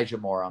got Elijah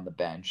Moore on the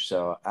bench,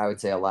 so I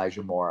would say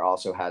Elijah Moore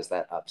also has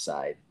that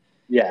upside.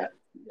 Yeah.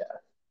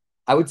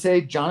 I would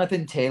say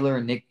Jonathan Taylor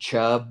and Nick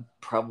Chubb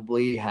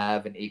probably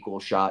have an equal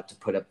shot to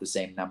put up the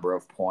same number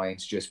of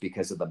points just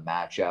because of the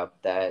matchup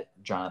that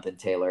Jonathan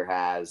Taylor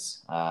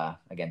has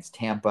against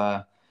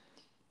Tampa.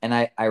 And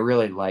I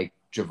really like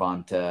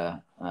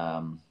Javonte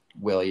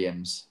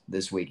Williams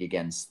this week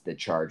against the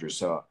Chargers.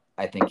 So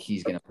I think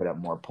he's going to put up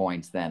more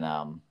points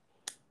than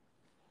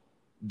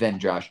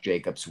Josh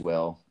Jacobs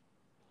will.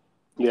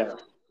 Yeah.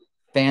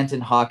 Fant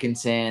and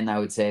Hawkinson, I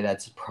would say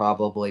that's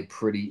probably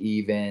pretty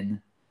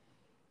even.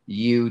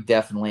 You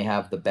definitely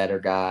have the better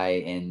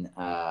guy in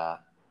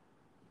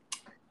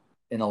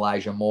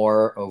Elijah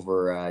Moore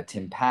over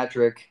Tim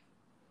Patrick.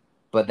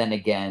 But then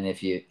again,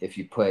 if you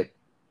put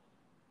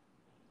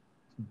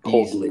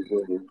Beasley,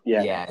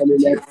 yeah, I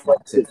mean,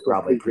 it's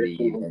probably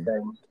pretty even.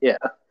 Yeah.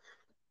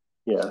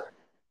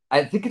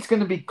 I think it's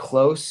going to be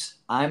close.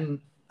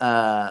 I'm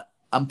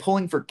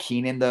pulling for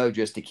Keenan though,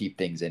 just to keep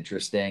things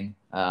interesting.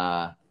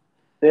 Yeah,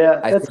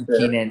 that's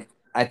fair.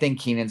 I think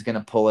Keenan's going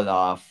to pull it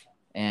off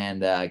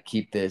and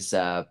keep this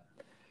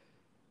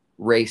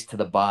race to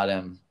the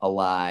bottom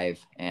alive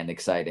and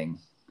exciting.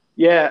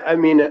 Yeah, I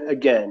mean,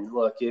 again,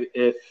 look,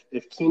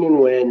 if Keenan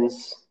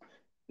wins,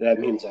 that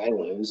means I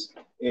lose.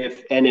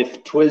 If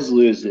Twiz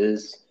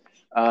loses,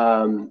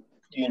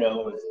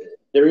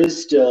 there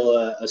is still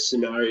a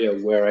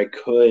scenario where I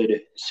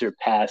could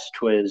surpass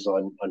Twiz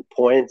on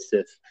points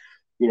if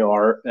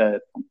our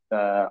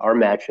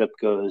matchup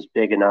goes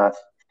big enough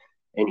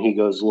and he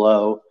goes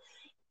low.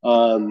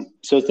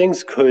 So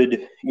things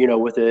could,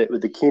 with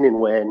the Keenan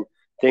win,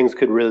 things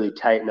could really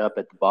tighten up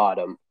at the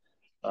bottom,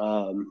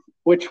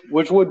 which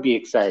would be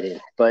exciting.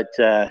 But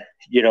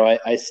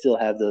I still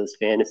have those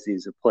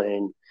fantasies of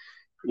playing,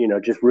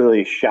 just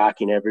really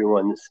shocking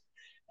everyone's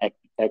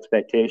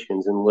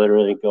expectations and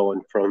literally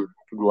going from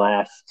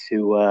last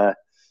to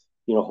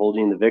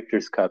holding the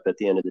Victor's Cup at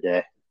the end of the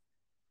day.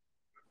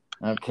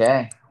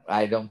 Okay,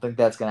 I don't think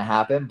that's going to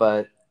happen,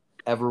 but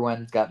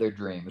everyone's got their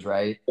dreams,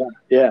 right?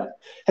 Yeah.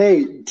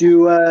 Hey,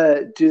 do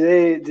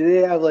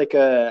they have like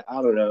a, I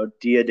don't know,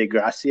 Dia de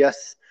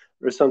Gracias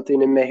or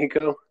something in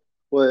Mexico?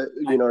 What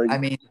I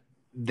mean,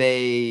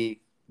 they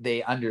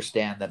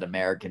understand that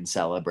Americans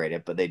celebrate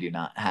it, but they do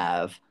not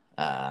have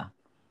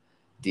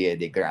Dia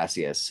de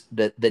Gracias.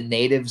 The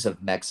natives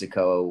of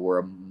Mexico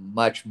were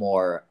much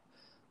more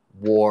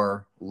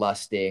war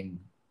lusting,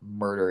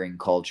 murdering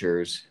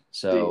cultures.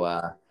 So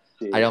I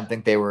don't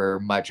think they were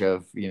much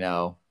of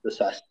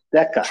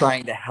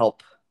trying to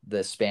help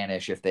the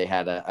Spanish if they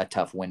had a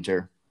tough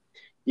winter.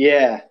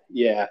 Yeah,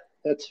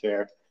 that's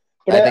fair.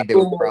 But I think they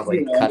would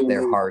probably cut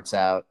their hearts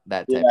out,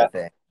 that type of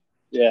thing.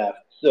 Yeah.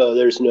 So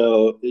there's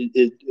no.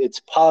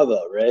 It's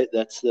pava, right?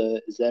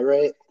 Is that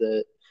right?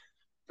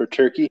 For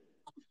turkey,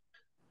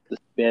 the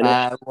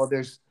Spanish. Well,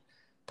 there's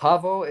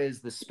pavo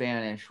is the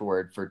Spanish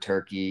word for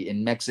turkey.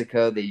 In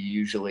Mexico, they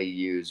usually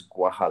use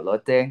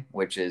guajolote,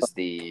 which is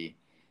the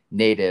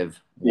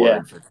native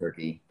word for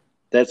turkey.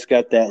 That's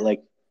got that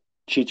like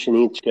Chichen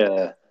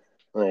Itza,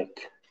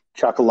 like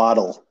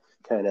chocolatl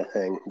kind of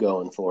thing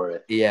going for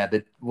it. Yeah,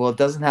 it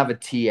doesn't have a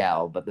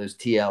TL, but those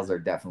TLs are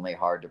definitely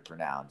hard to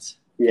pronounce.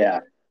 Yeah.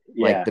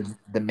 Like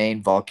the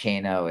main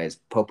volcano is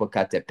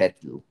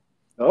Popocatépetl.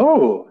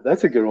 Oh,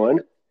 that's a good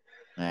one.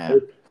 Yeah.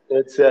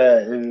 It's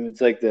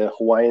like the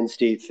Hawaiian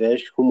state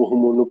fish. There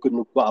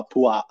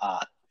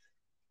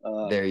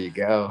you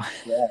go.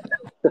 Yeah.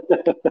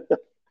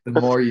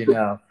 The more you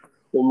know.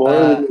 The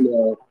more you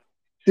know.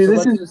 See,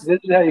 this is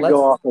how you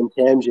go off on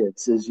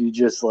tangents, is you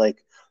just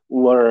like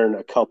learn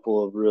a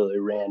couple of really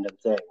random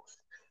things.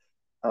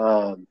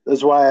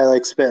 That's why I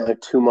spent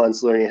like 2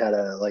 months learning how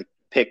to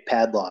pick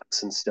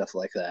padlocks and stuff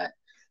like that.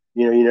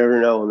 You never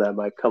know when that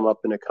might come up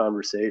in a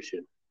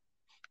conversation.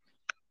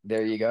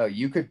 There you go.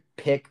 You could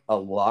pick a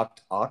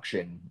locked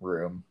auction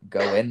room,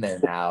 go in there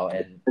now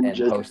and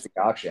host the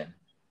auction.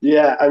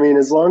 Yeah, I mean,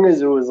 as long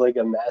as it was like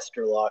a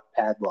master lock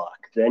padlock,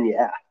 then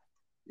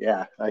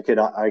yeah, I could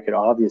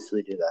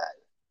obviously do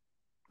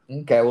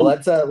that. Okay, well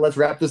let's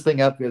wrap this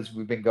thing up because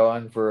we've been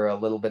going for a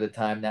little bit of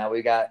time now.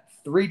 We got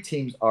three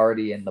teams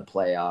already in the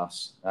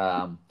playoffs.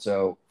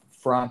 So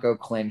Franco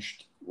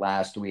clinched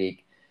last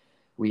week.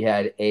 We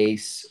had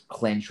Ace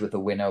clinch with a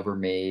win over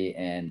me,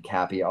 and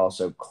Cappy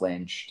also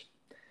clinched.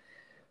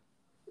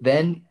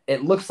 Then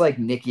it looks like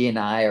Nikki and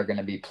I are going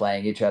to be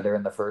playing each other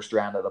in the first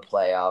round of the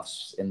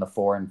playoffs in the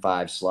 4 and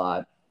 5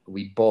 slot.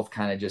 We both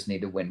kind of just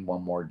need to win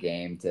one more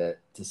game to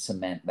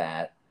cement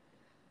that.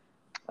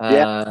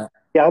 Yeah, Uh,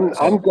 yeah, I'm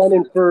so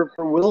gunning for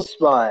Will's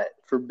spot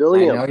for I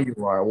Billiam. know you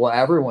are. Well,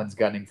 everyone's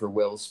gunning for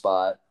Will's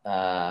spot.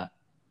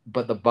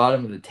 But the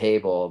bottom of the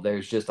table,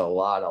 there's just a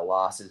lot of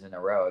losses in a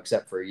row,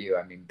 except for you.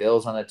 I mean,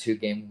 Bill's on a 2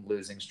 game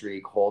losing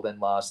streak. Holden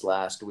lost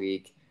last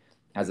week,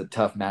 has a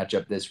tough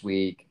matchup this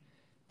week.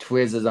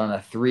 Twiz is on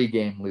a 3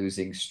 game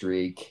losing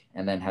streak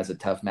and then has a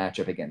tough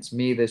matchup against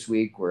me this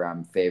week where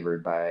I'm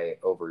favored by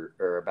over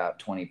or about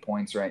 20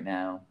 points right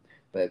now.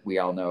 But we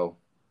all know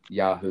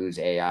Yahoo's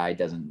AI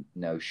doesn't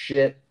know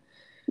shit.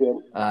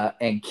 Yeah,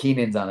 And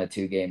Keenan's on a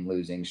 2 game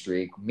losing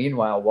streak.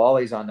 Meanwhile,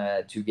 Wally's on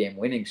a 2 game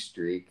winning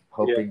streak, yeah,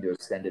 hoping to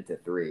extend it to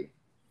 3.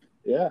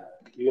 yeah.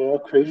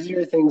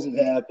 Crazier things have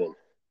happened.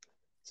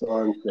 That's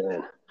all I'm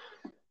saying.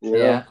 You know,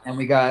 Yeah, and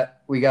we got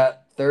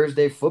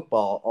Thursday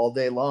football all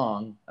day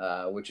long,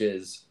 which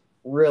is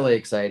really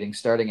exciting.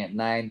 Starting at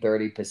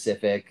 9:30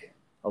 Pacific,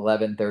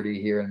 11:30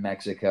 here in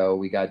Mexico.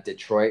 We got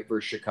Detroit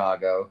versus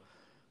Chicago.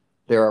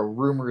 There are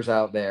rumors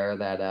out there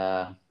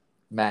that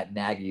Matt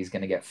Nagy is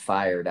going to get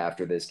fired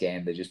after this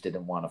game. They just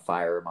didn't want to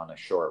fire him on a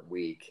short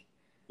week.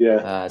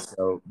 yeah,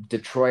 So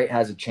Detroit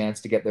has a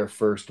chance to get their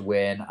first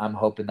win. I'm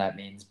hoping that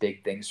means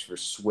big things for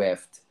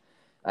Swift.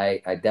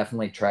 I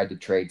definitely tried to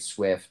trade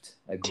Swift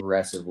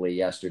aggressively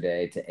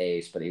yesterday to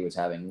Ace, but he was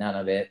having none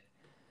of it.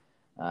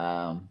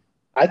 Um,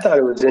 I thought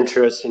it was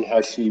interesting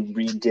how she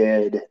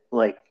redid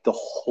like the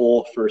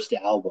whole first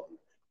album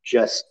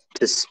just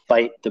to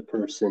spite the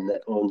person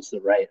that owns the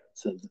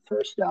rights of the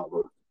first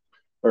album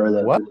or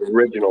what? the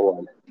original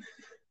one.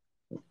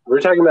 We're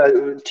talking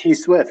about T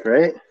Swift,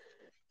 right?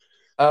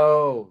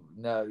 Oh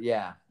no,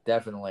 yeah,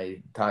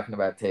 definitely talking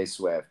about Tay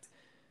Swift.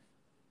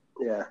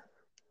 Yeah.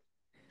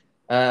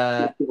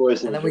 Uh, The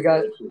voice and of a then we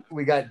got generation.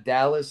 we got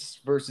Dallas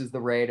versus the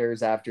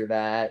Raiders after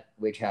that,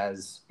 which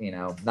has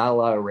not a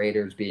lot of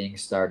Raiders being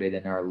started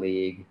in our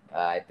league.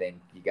 I think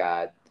you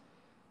got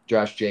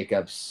Josh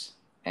Jacobs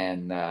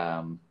and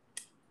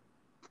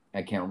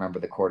I can't remember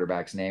the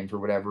quarterback's name for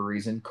whatever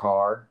reason.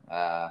 Carr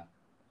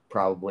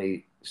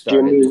probably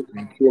started this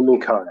Jimmy week. Jimmy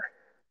Carr.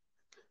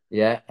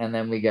 Yeah, and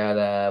then we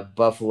got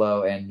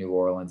Buffalo and New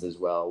Orleans as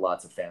well.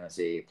 Lots of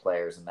fantasy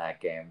players in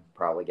that game,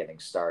 probably getting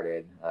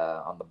started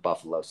on the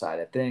Buffalo side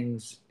of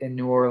things. In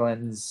New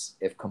Orleans,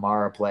 if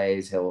Kamara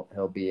plays,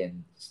 he'll be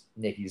in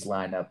Nicky's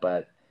lineup.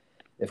 But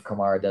if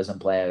Kamara doesn't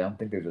play, I don't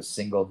think there's a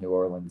single New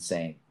Orleans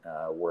Saint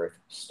worth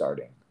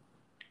starting.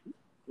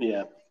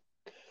 Yeah.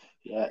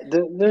 Yeah.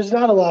 There's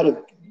not a lot of,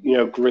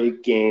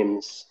 great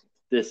games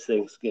this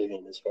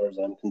Thanksgiving as far as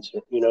I'm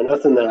concerned.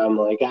 Nothing that I'm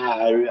like,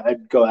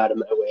 I'd go out of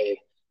my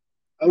way.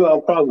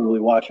 I'll probably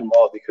watch them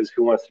all because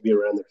who wants to be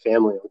around their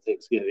family on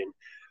Thanksgiving?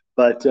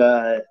 But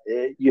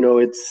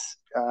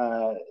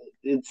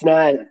it's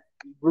not.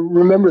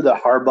 Remember the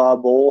Harbaugh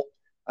Bowl?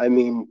 I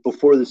mean,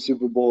 before the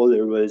Super Bowl,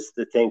 there was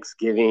the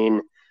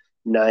Thanksgiving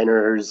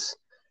Niners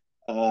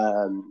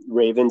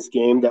Ravens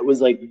game that was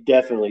like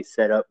definitely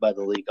set up by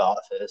the league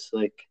office.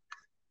 Like,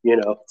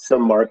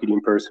 some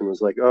marketing person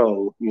was like,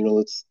 "Oh,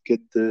 let's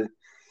get the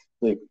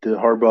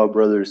Harbaugh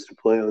brothers to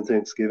play on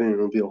Thanksgiving.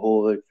 It'll be a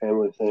whole like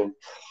family thing."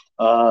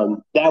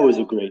 That was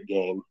a great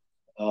game.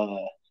 Uh,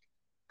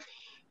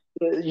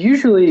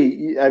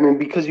 Usually, I mean,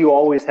 because you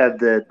always have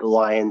the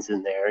Lions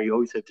in there, you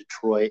always have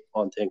Detroit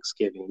on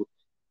Thanksgiving.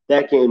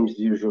 That game's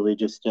usually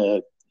just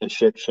a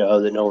shit show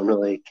that no one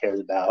really cares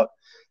about.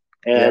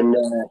 Yep.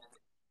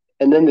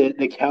 And then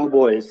the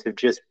Cowboys have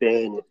just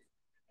been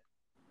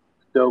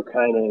so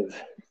kind of,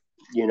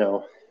 you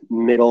know,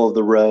 middle of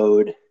the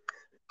road,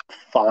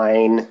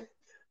 fine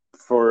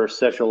for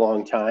such a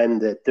long time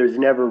that there's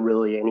never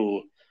really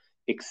any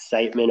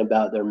excitement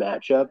about their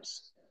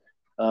matchups.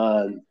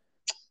 Um,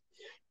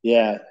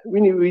 yeah,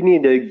 we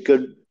need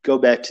to go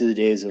back to the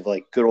days of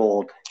like good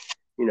old,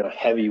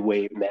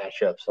 heavyweight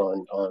matchups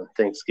on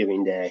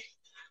Thanksgiving Day.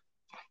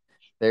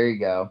 There you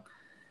go.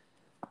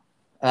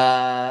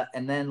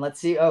 And then let's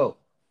see. Oh,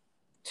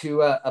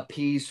 to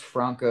appease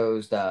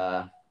Franco's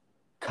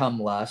cum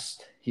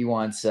lust, he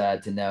wants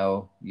to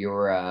know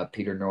your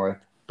Peter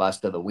North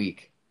bust of the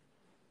week.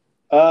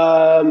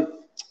 Um,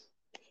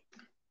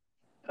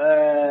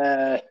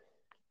 uh,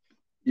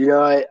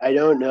 I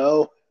don't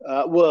know.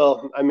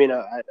 Well, I mean,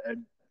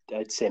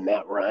 I'd say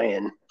Matt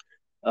Ryan.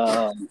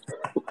 Um,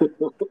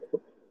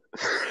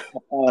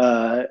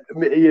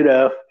 you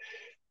know,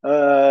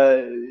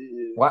 uh,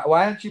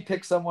 Why don't you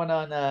pick someone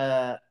on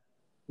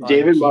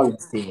David Mon-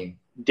 Keenan's team?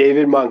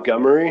 David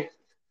Montgomery.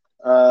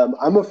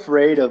 I'm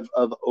afraid of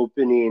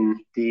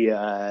opening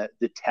the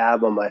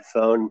tab on my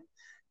phone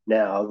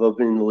now, of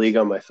opening the league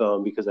on my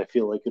phone, because I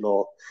feel like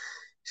it'll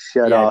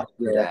shut Yeah, off don't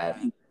do the that.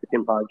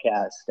 freaking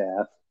podcast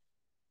staff.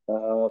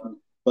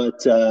 But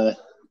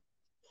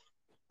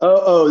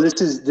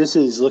this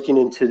is looking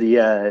into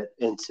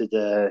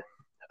the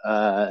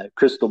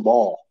crystal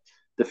ball,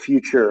 the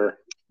future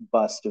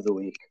bust of the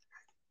week.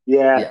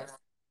 Yeah,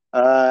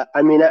 Yeah.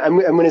 I mean, I'm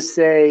going to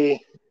say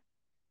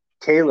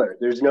Taylor.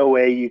 There's no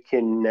way he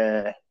can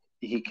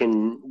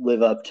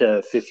live up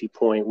to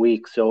 50-point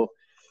week. So,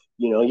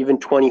 even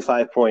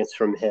 25 points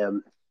from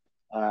him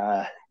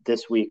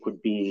this week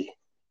would be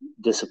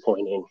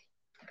disappointing.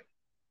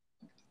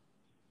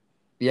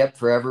 Yep,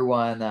 for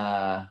everyone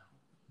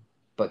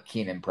but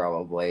Keenan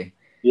probably.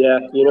 Yeah,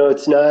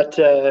 it's not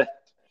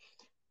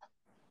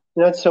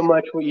so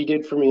much what you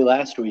did for me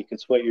last week.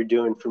 It's what you're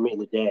doing for me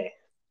today.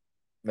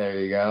 There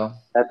you go.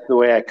 That's the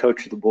way I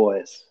coach the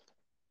boys.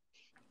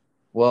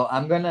 Well,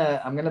 I'm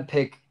gonna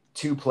pick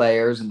two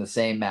players in the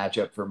same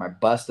matchup for my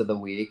bust of the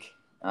week,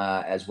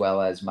 as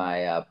well as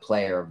my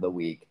player of the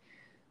week.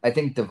 I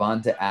think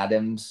Devonta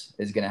Adams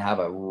is gonna have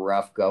a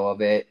rough go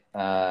of it,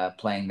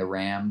 playing the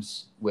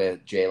Rams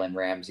with Jalen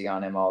Ramsey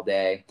on him all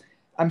day.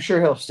 I'm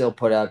sure he'll still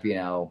put up,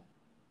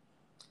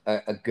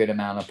 a good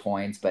amount of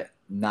points, but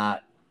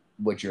not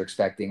what you're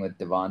expecting with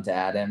Devonta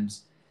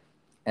Adams.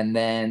 And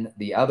then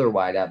the other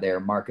wide out there,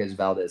 Marquez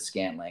Valdez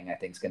Scantling, I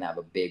think is going to have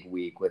a big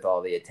week with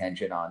all the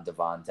attention on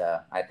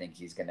Devonta. I think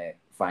he's going to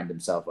find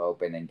himself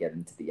open and get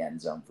into the end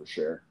zone for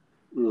sure.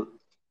 Mm.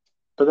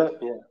 But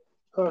yeah.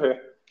 Okay.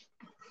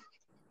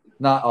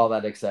 Not all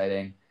that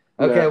exciting.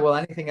 Okay, No. well,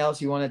 anything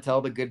else you want to tell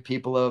the good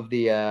people of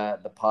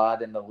the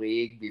pod and the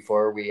league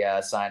before we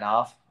sign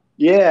off?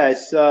 Yeah, I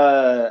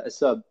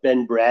saw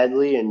Ben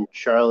Bradley and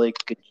Charlie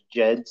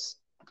Jeds.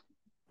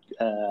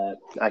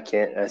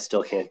 I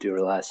still can't do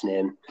her last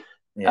name.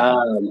 Yeah,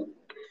 Um,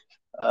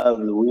 of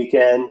the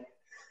weekend,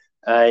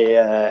 I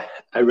read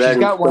she's them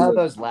got one some of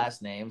of, those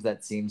last names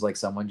that seems like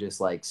someone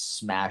just like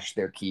smashed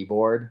their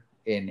keyboard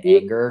in yeah,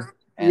 anger,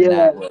 and yeah,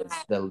 that was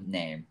the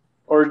name.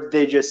 or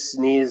they just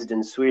sneezed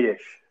in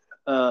Swedish.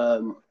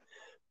 Um,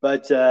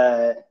 but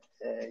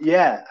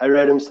yeah, I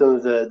read him some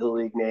of the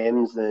league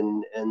names,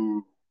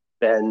 and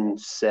Ben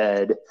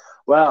said,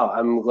 "Wow,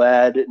 I'm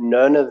glad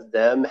none of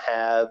them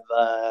have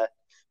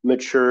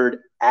matured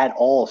at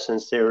all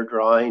since they were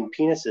drawing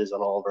penises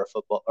on all of our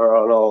football or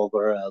on all of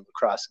our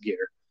lacrosse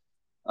gear."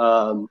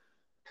 Um,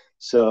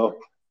 so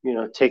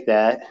take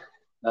that.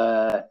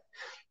 Uh,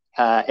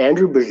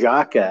 Andrew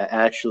Bajaka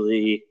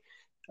actually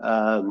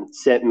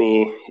sent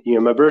me.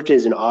 My birthday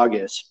is in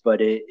August, but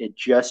it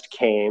just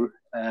came.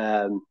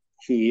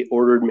 He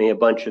ordered me a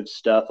bunch of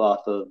stuff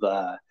off of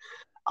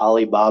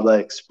Alibaba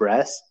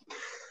Express,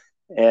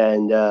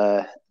 and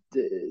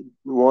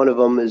one of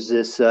them is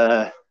this.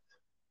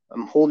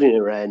 I'm holding it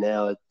right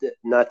now,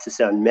 not to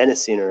sound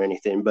menacing or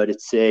anything, but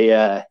it's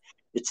a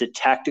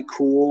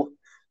tactical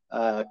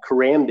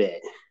karambit,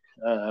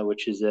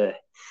 which is a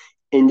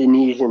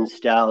Indonesian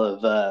style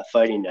of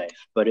fighting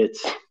knife, but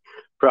it's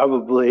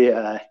probably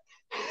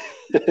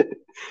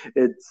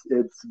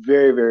it's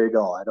very very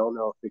dull. I don't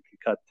know if it could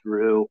cut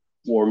through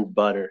warmed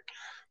butter,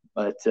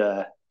 but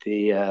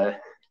the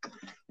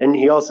and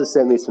he also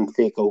sent me some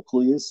fake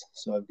Oakleys,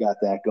 so I've got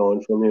that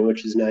going for me,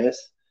 which is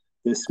nice.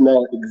 They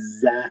smell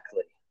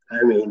exactly,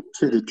 I mean,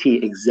 to the T,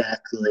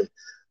 exactly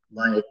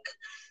like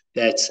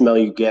that smell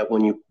you get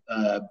when you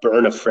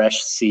burn a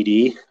fresh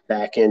CD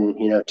back in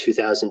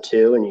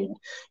 2002, and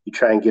you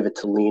try and give it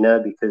to Lena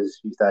because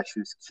you thought she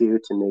was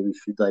cute and maybe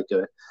she'd like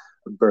a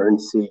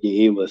burned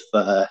CD with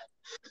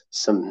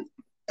some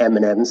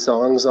Eminem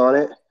songs on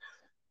it.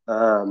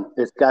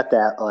 It's got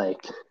that like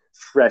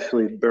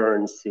freshly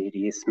burned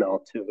CD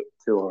smell to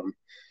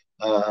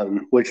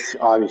them, which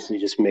obviously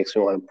just makes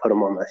me want to put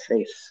them on my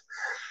face.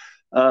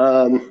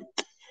 Um,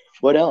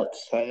 what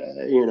else?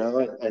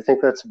 I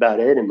think that's about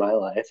it in my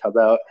life. How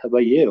about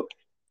you?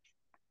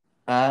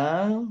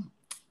 Um,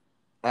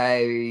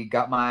 I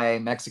got my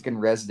Mexican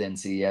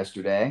residency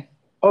yesterday,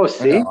 Oh, or no,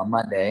 see, on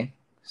Monday.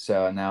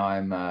 So now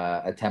I'm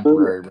a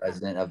temporary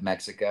resident of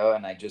Mexico,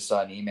 and I just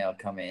saw an email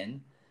come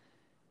in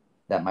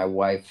that my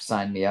wife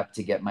signed me up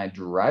to get my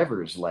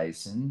driver's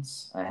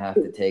license. I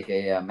have to take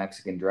a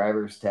Mexican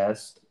driver's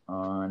test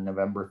on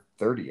November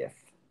 30th.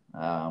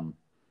 Um,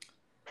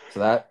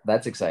 so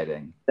that's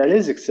exciting. that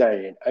is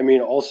exciting. I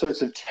mean, all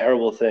sorts of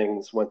terrible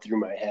things went through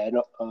my head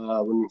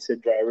when you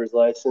said driver's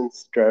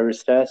license,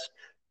 driver's test.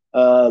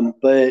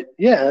 But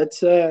yeah,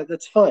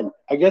 that's fun.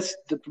 I guess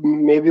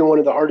maybe one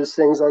of the hardest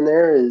things on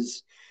there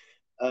is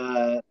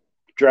uh,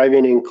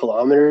 driving in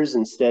kilometers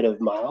instead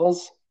of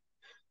miles.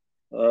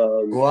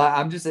 Um, Well,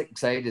 I'm just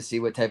excited to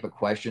see what type of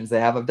questions they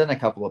have. I've done a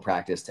couple of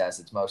practice tests.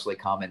 It's mostly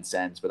common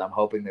sense, but I'm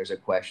hoping there's a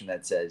question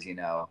that says,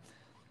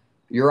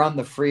 you're on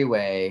the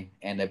freeway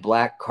and a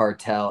black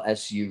cartel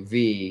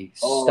SUV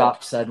oh,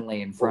 stops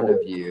suddenly in front oh,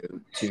 of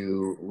you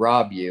to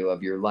rob you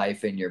of your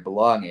life and your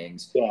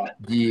belongings. yeah.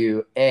 Do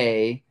you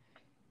A,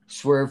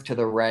 swerve to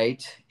the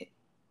right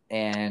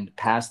and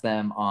pass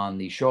them on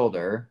the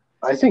shoulder,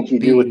 I think you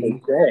do what they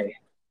B, say.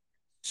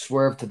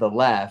 swerve to the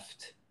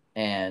left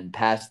and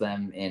pass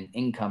them in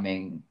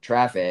incoming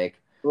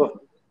traffic, Oh,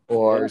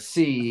 yeah. or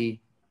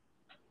C,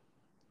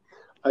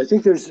 I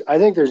think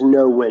there's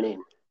no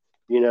winning.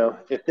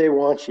 If they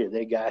want you,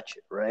 they got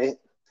you, right?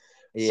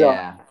 So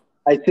yeah,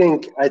 I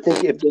think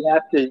if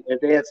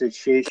they have to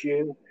chase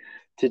you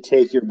to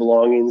take your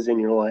belongings in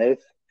your life,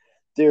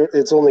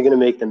 it's only going to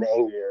make them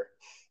angrier,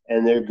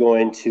 and they're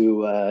going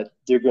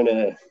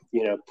to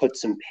put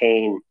some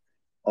pain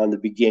on the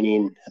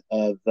beginning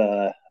of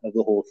the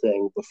whole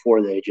thing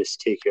before they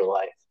just take your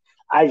life.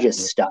 I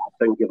just stop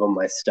and give them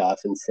my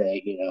stuff and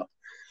say, you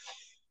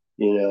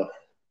know,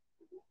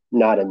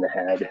 not in the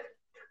head,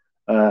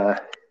 uh,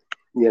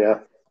 you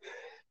know.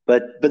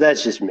 But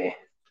that's just me.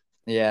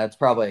 yeah, it's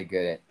probably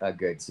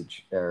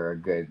a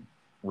good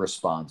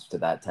response to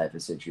that type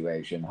of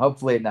situation.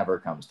 Hopefully, it never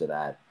comes to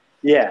that.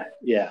 Yeah,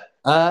 yeah.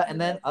 And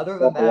then other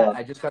than that, Buffalo.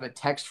 I just got a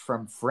text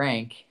from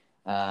Frank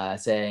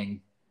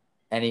saying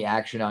any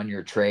action on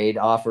your trade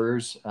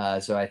offers.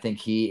 So I think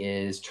he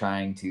is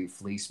trying to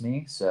fleece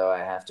me. So I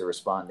have to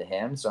respond to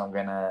him. So I'm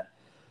gonna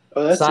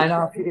Oh, that's sign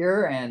off exciting.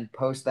 here and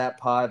post that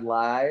pod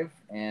live.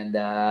 And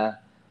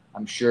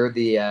I'm sure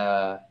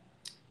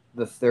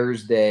the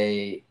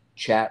Thursday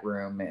chat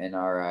room in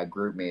our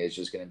group me is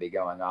just going to be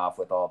going off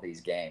with all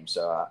these games.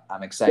 So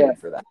I'm Yeah, excited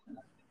for that.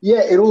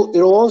 yeah.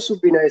 It'll also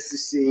be nice to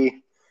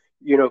see,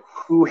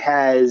 who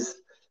has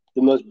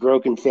the most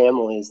broken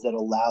families that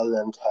allow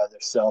them to have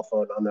their cell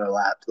phone on their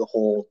lap the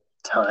whole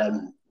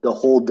time, the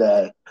whole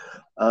day.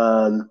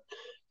 Um,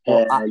 Well,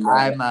 and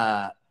I'm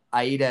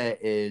Aida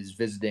is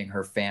visiting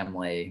her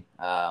family.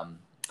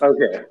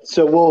 Okay,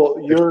 so well,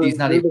 But you're she's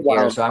not you're even the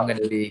here, wild so I'm going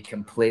to card. be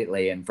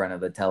completely in front of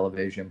the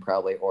television.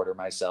 Probably order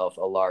myself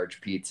a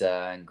large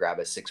pizza and grab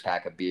a 6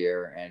 pack of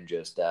beer and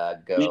just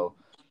You, go.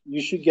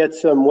 you should get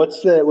some.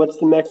 What's the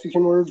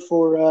Mexican word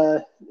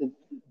for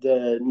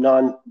the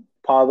non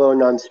pavo,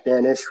 non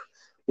Spanish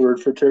word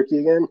for turkey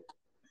again?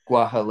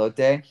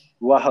 Guajolote.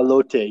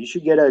 Guajolote. You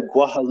should get a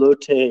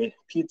guajolote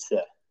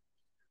pizza.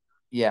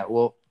 Yeah,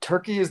 well,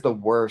 turkey is the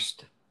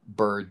worst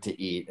bird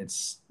to eat.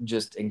 It's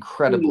just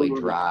incredibly Mm,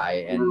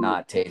 dry and mm,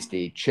 not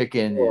tasty.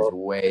 Chicken is oh,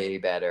 way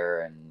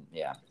better, and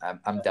yeah,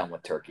 I'm done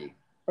with turkey.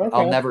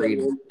 I'll okay. never eat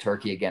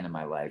turkey again in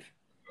my life.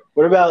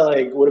 What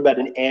about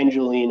an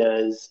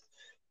Angelina's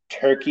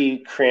turkey,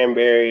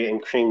 cranberry,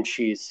 and cream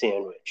cheese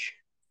sandwich?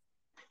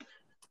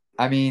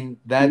 I mean,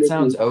 that Nikki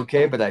sounds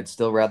okay, but I'd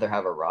still rather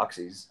have a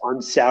Roxy's.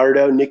 on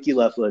sourdough. Nikki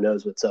Leflo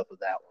knows what's up with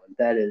that one.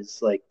 That is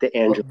like the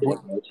But, Angelina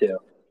go-to.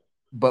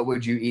 but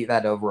would you eat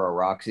that over a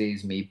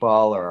Roxy's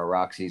meatball or a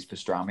Roxy's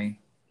pastrami?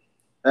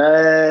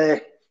 Uh,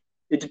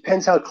 it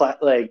depends how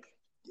like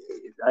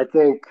I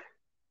think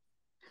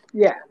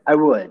yeah, I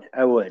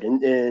would,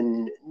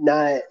 and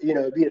not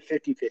it'd be a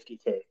 50-50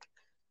 take.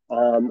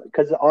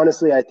 Because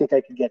honestly, I think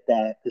I could get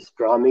that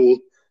pastrami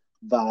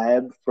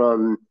vibe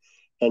from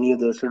any of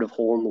those sort of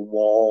hole in the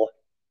wall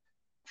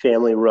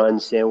family run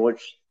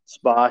sandwich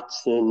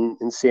spots in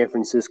San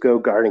Francisco,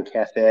 Garden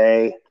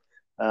Cafe,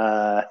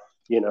 uh,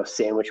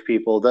 Sandwich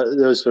People,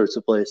 those sorts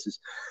of places.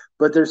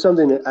 But there's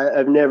something that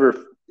I've never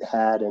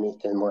had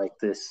anything like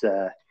this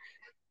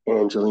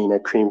Angelina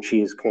cream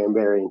cheese,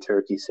 cranberry, and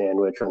turkey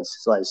sandwich on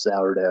sliced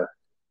sourdough.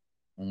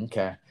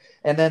 Okay.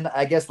 And then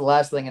I guess the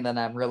last thing, and then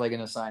I'm really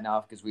going to sign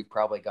off because we've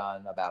probably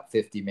gone about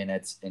 50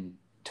 minutes in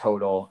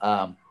total.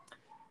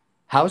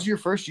 How's your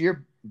first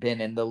year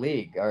been in the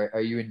league?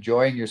 Are you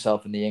enjoying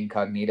yourself in the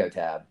incognito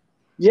tab?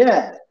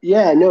 Yeah,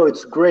 yeah, no,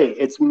 it's great.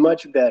 It's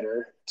much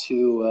better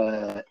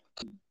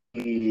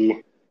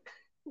be,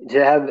 to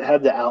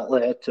have the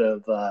outlet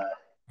of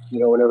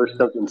whenever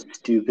something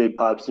stupid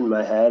pops in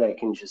my head, I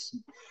can just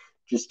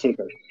take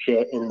a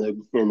shit in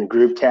the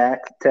group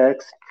text,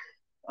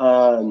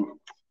 um,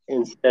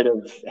 instead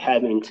of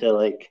having to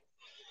like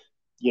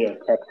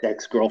text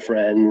ex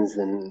girlfriends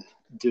and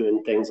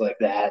doing things like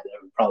that. That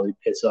would probably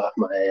piss off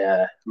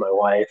my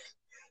wife.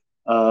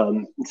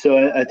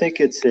 So I think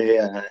it's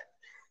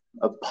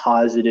a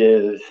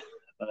positive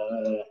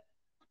uh,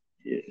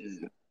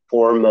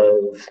 form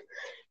of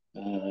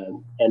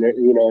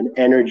an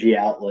energy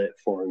outlet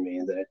for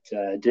me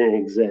that didn't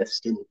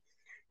exist. And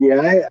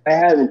I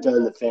haven't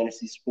done the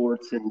fantasy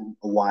sports in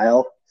a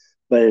while,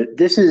 but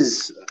this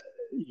is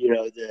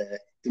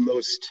the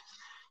most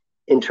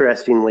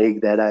interesting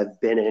league that I've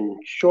been in,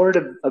 short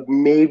of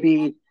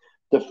maybe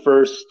the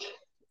first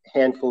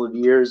handful of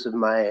years of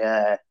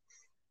my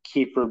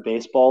keeper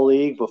baseball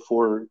league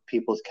before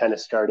people kind of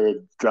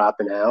started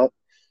dropping out.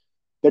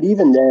 But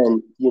even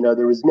then,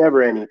 there was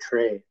never any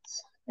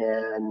trades.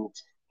 And,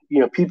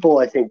 people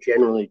I think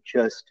generally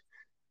just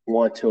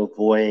want to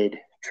avoid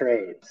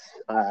trades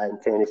in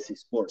fantasy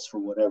sports for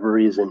whatever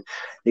reason.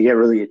 They get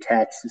really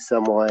attached to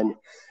someone.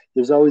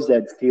 There's always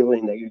that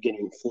feeling that you're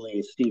getting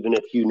fleeced, even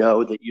if you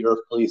know that you're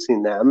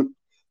fleecing them.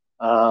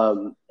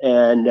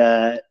 And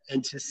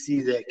to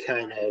see that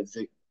kind of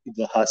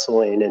the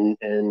hustling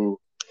and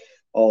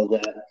all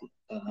that.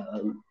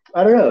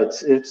 I don't know.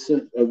 It's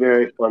a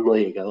very fun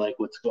league. I like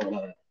what's going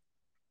on.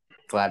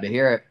 Glad to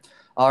hear it.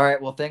 All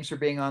right. Well, thanks for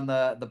being on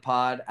the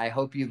pod. I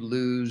hope you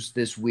lose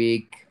this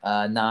week.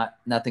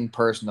 Nothing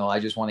personal. I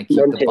just want to keep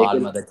None the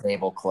bottom taken. of the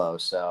table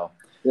close. So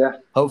Yeah.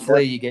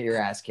 hopefully you get your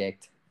ass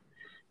kicked.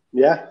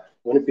 Yeah.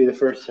 Wouldn't be the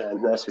first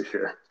time, that's for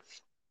sure.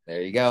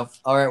 There you go.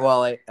 All right,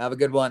 Wally. Have a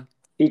good one.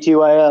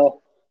 PTYL.